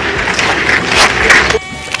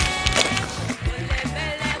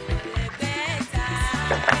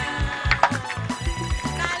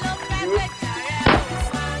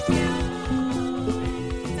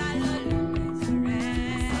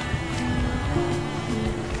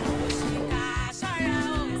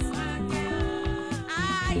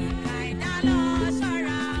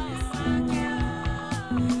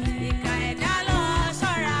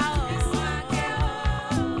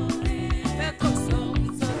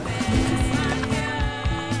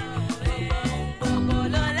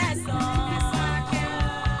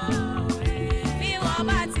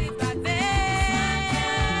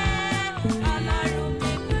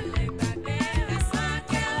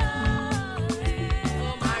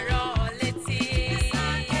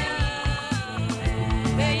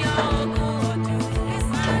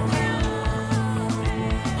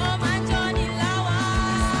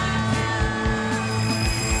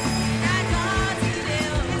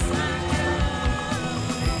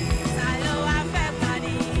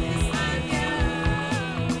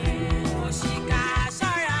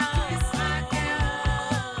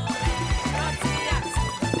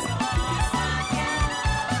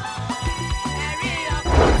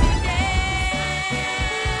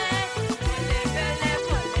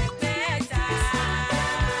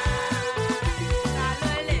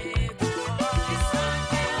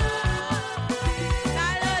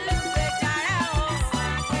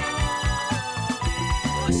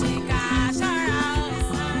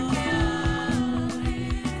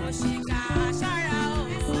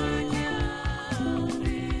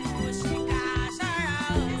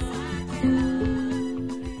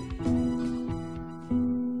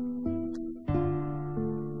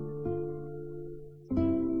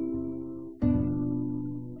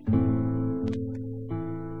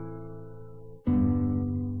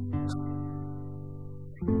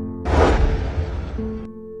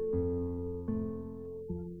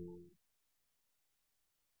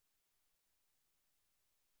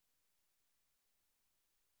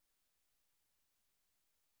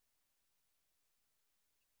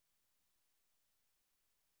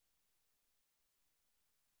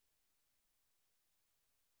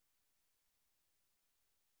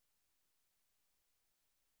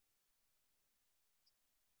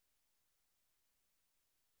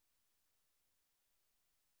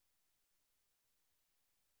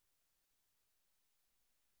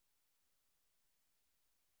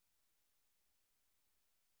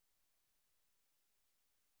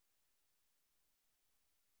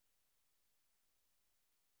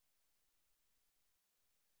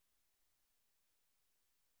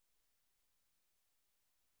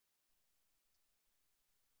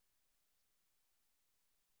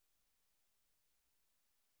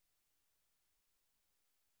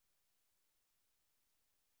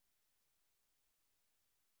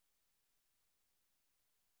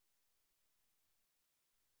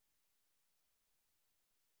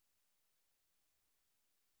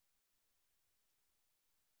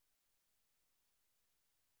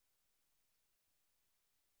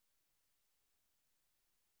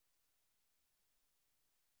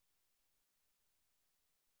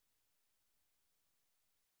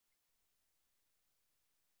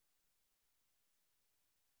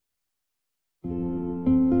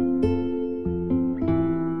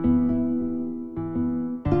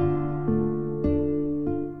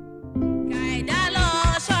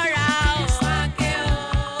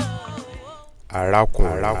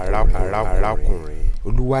 arákùnrin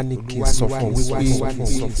olúwa ní kí n sọ fún wípé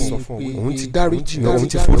òun ti dáríjì ọ́, òun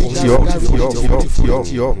ti foríjì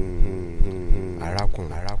ọ́,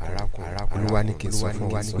 arákùnrin olúwa ní kí n sọ fún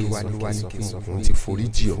wípé òun ti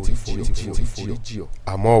foríjì ọ́,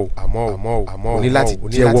 àmọ́ o ní láti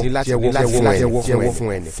jẹ́wọ́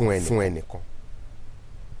fún ẹnìkan.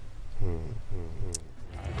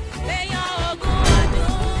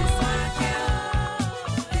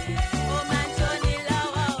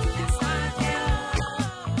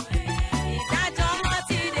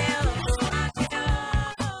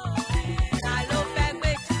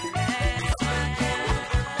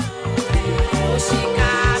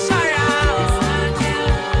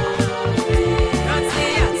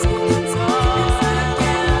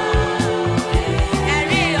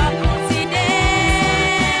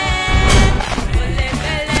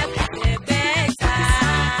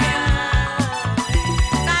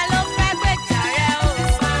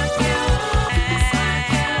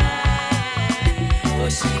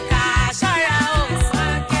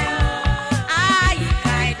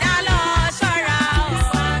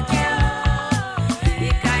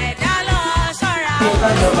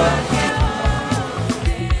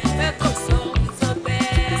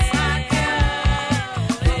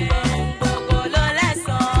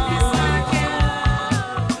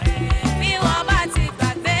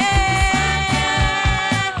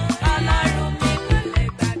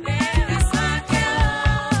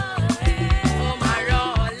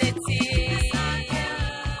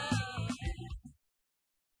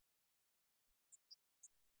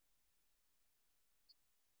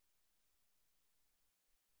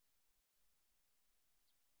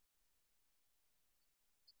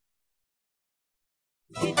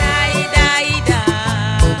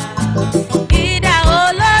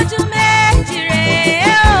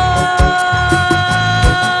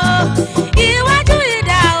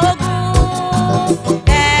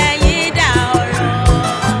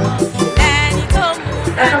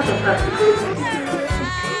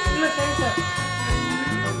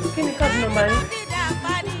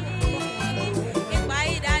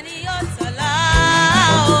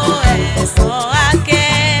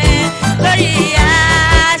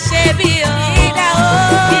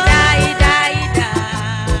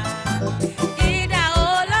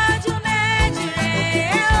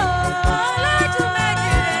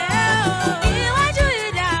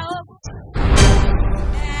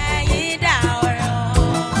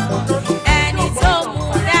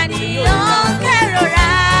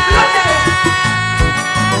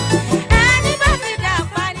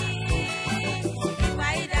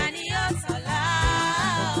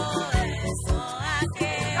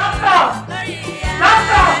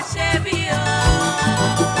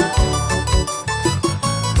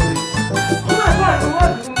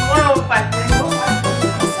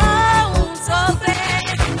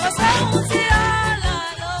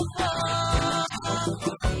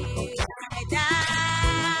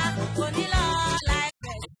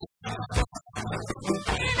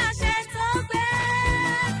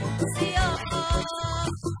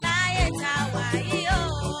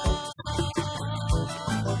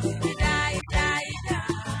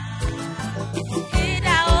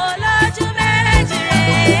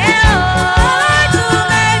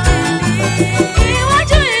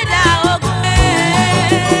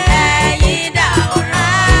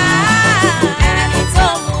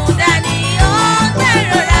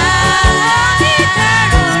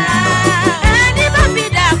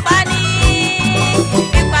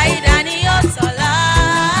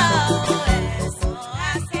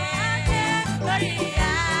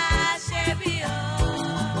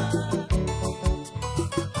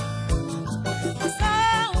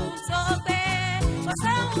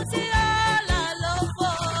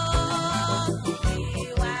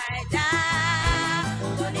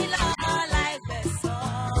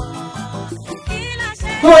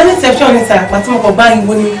 mo wà ní reception ní sàpá tí mo kàn bá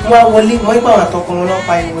ìwo ni wọ́n á wọlé wọ́n yípa àwọn àtọkùnrin náà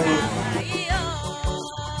pa ìwo ni.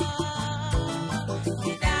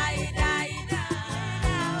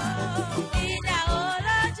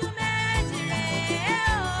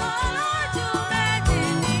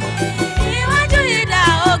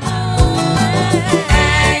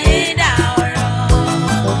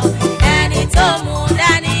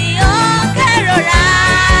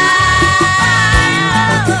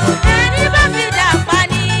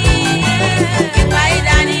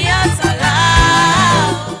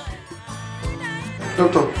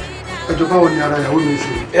 Báwo ni ara ìyàwó mi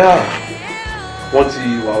ṣe? Wọ́n ti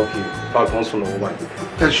wà òkè fáàkì wọ́n sùn lọ́wọ́ báyìí.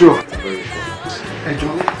 Ẹ ṣọ́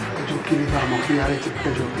ẹjọ́ kí ni bá mọ̀ pé ara ti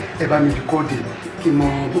pẹ́jọ ẹ bá mi rìkọ́ọ̀dì kí n mọ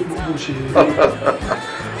bó ṣe.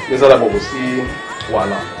 ní sára pọ̀ kò sí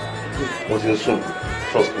wàhálà mo ti ń sùn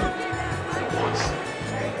trust me.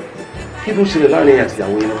 Kí ló ṣẹlẹ̀ láàrin àti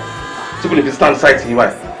ìyàwó yín náà tí kò lè fi stand side yín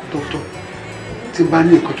báyìí. dókítà tí n bá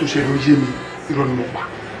ní nǹkan tó ṣẹlẹ̀ ó yé mi irọ́ ni mo pa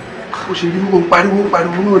ó ṣe rí wọn pariwo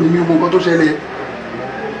náà ní mi ò mọ nǹkan tó ṣẹlẹ̀.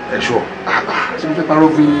 ẹ ṣọ. ṣé mo fẹ́ parọ́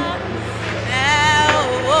fún yín.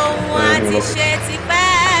 ohun àti ṣe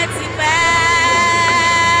tipẹ́tipẹ́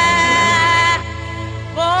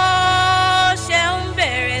bó ṣe ń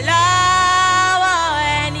bèrè lọ́wọ́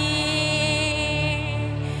ẹni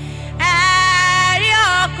ẹ̀rí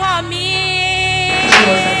ọkàn mi.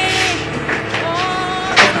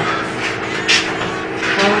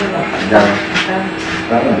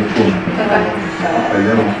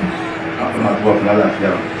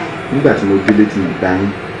 Nígbà tí mo délé tí mo gbá yín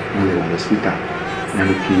mo lè wà lọ́sítà ní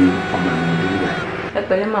ẹni kí ọmọ mi lè wà. Ẹ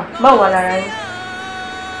pẹ̀lẹ́ mà, báwo wà lára yín?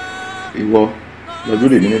 Ìwọ lọ́jọ́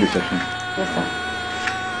lè ní ní reception. Yes sir.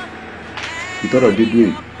 Ìtọ́rọ̀ dédú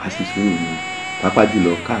èyí a sì sọ̀rọ̀ mi pàápàá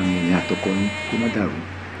jùlọ káàrin ẹ̀yìn àtọkọ yín kó má dàrú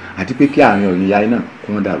àti pé kí àárín ọ̀yìn ìyá yín náà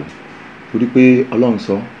kó má dàrú torí pé Ọlọ́run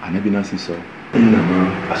sọ ànábì náà sì sọ ẹ̀yìn náà máa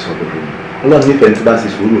àsọ̀rọ̀ Ọlọ́run nífẹ̀ẹ́ tí bá sì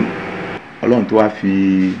sọ̀rọ̀ Ọlọ́run tó wá fi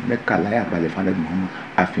Mẹ́kà láyà balẹ̀ fúnadé Muhammad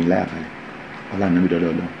àfin láyà balẹ̀ Ọlọ́run náà bí dọ́dọ̀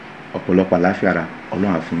Ọlọ́run ọ̀pọ̀lọpọ̀ àláfíà ara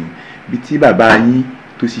Ọlọ́run àfin bí tí bàbá yín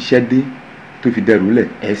tó ṣiṣẹ́ dé tó fi dẹrù lẹ̀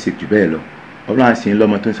ẹ̀ ṣe jù bẹ́ẹ̀ lọ Ọlọ́run àṣì ń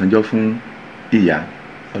lọ́mọ tó ń sanjọ́ fún ìyá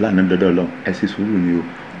Ọlọ́run náà bí dọ́dọ̀ Ọlọ́run ẹ̀ ṣe sùúrù ni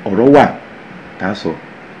o ọ̀rọ̀ wà tá a sọ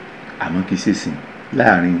àmọ́ kì í ṣe sìn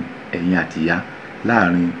láàrin ẹ̀yin àti ìyá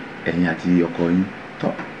láàrin ẹ̀yin àti ọkọ yín tọ́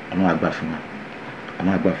Ọlọ́run àgbà fún wa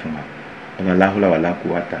Ọlọ́run àgbà fún wa Ọlọ́run aláhùlà wà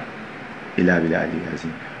lákòwátà إلى بلاد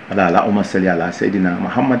العزيز ولا اللهم صل على سيدنا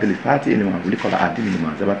محمد الفاتح لما أغلق والعادل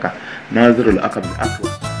لما سبق ناظر العقب الأقوى.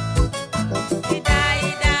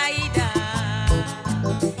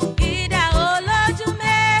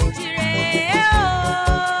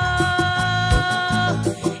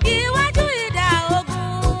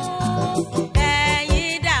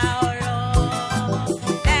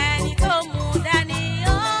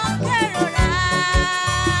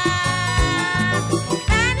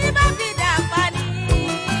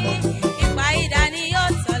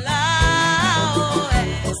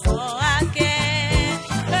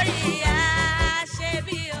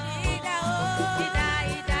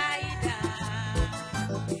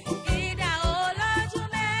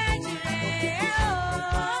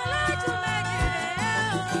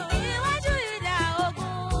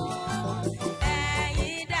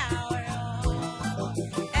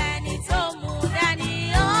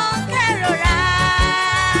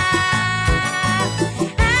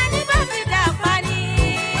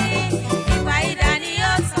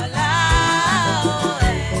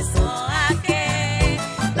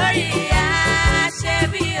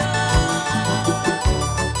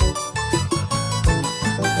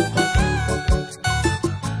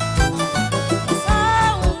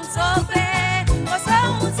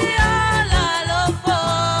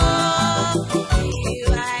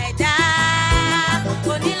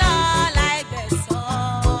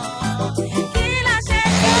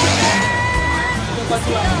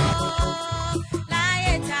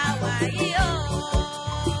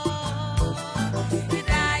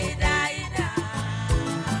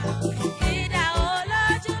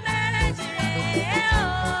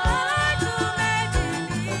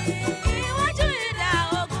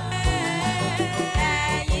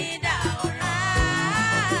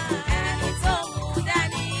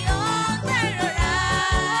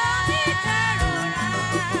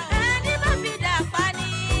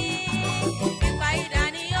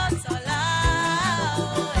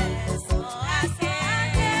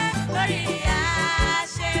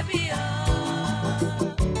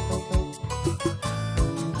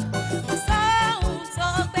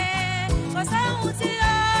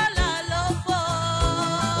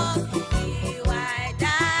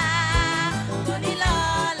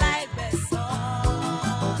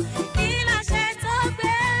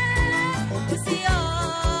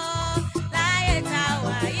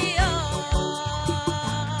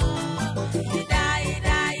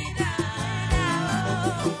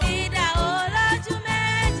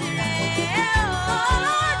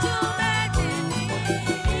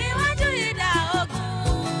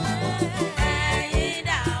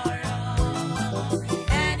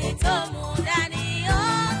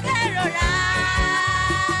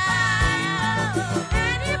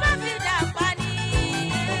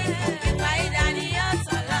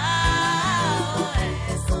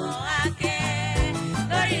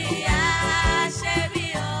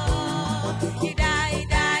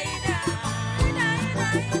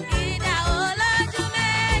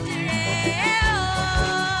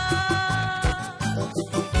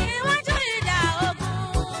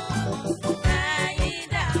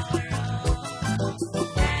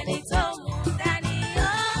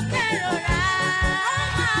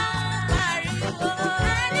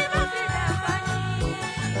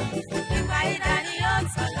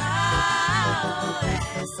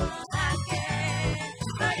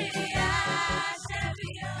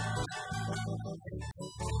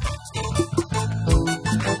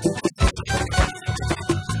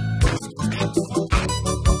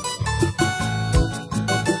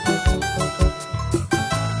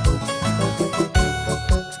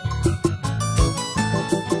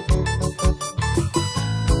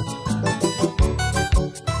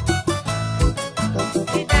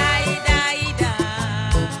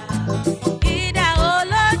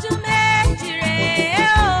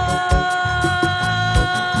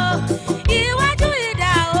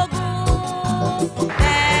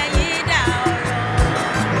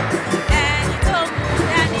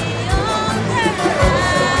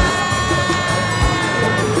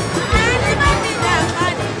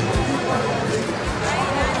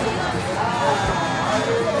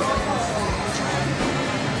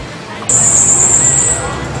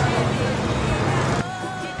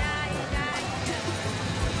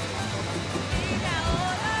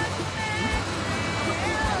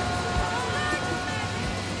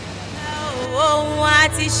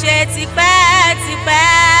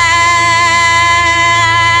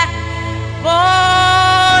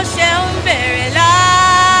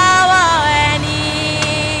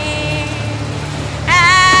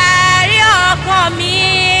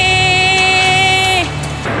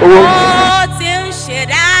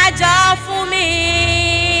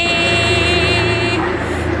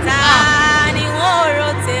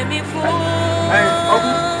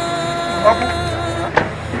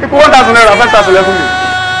 ipò 1,000 naira 5,000 lẹ́fún mi.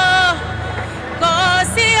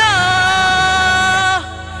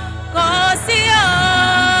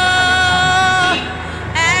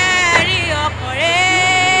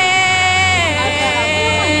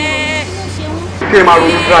 kí ẹ máa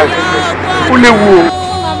ronú drive ó léwu o.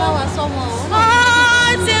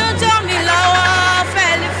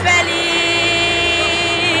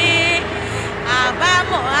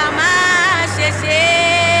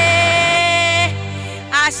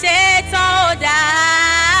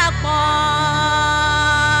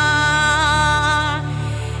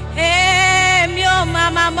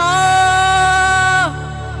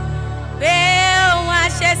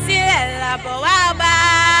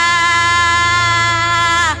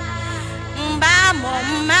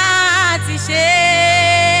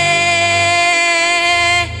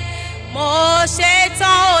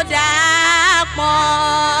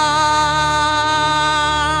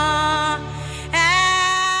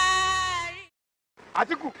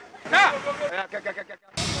 Atiku.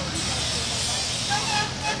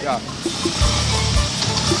 Yeah.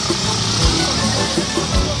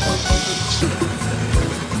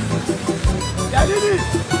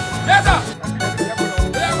 Yes, sir.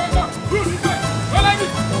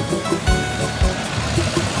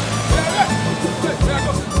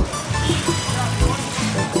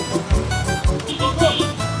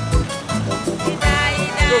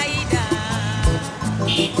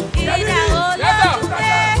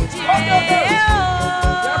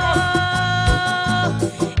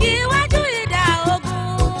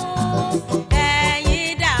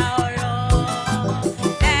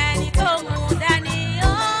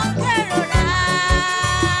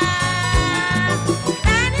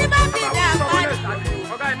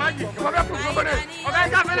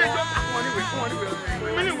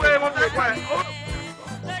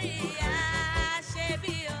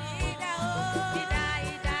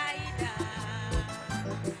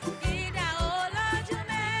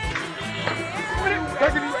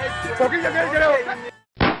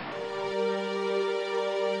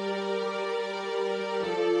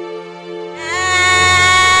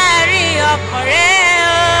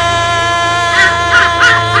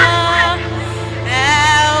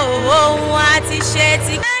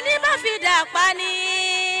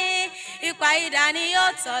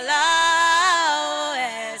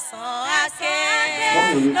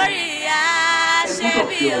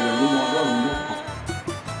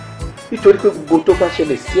 nítorí pé gbogbo tó bá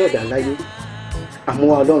ṣẹlẹ̀ sí ẹ̀dá láyé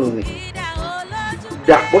àmúwá ọlọ́run ni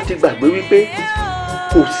Dàpọ̀ ti gbàgbé wípé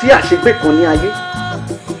kò sí àṣegbé kan ní ayé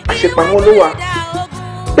àṣepamọ́ ló wà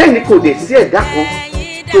bẹ́ẹ̀ ni kò dẹ̀ sí ẹ̀dá kan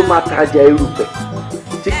tó máa tajà erùpẹ̀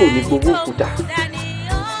tí kò ní gbowó òkúta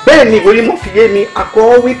bẹ́ẹ̀ ni ìwé mímọ́ fi yé mi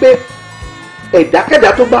akọ́ wípé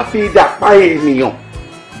ẹ̀dákẹ́dá tó bá fi idà pa ènìyàn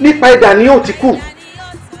nípa idà ni ó ti kú.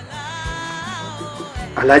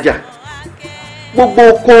 Alájà gbogbo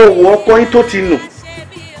okòòwò ọkọ yín tó ti nù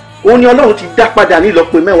ó ní Ọlọ́run ti dá padà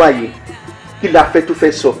nílọ́po mẹ́wàá yìí kí la fẹ́ tó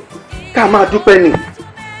fẹ́ sọ ká máa dúpẹ́ ni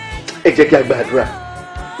ẹ jẹ́ kí a gbàdúrà.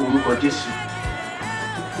 Orúkọ Jésù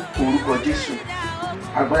orúkọ Jésù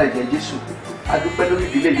agbára ẹ̀jẹ̀ Jésù a dúpẹ́ lórí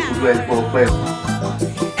ìdílé ìfòdó ẹ̀gbọ́n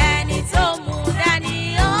ọpẹ́.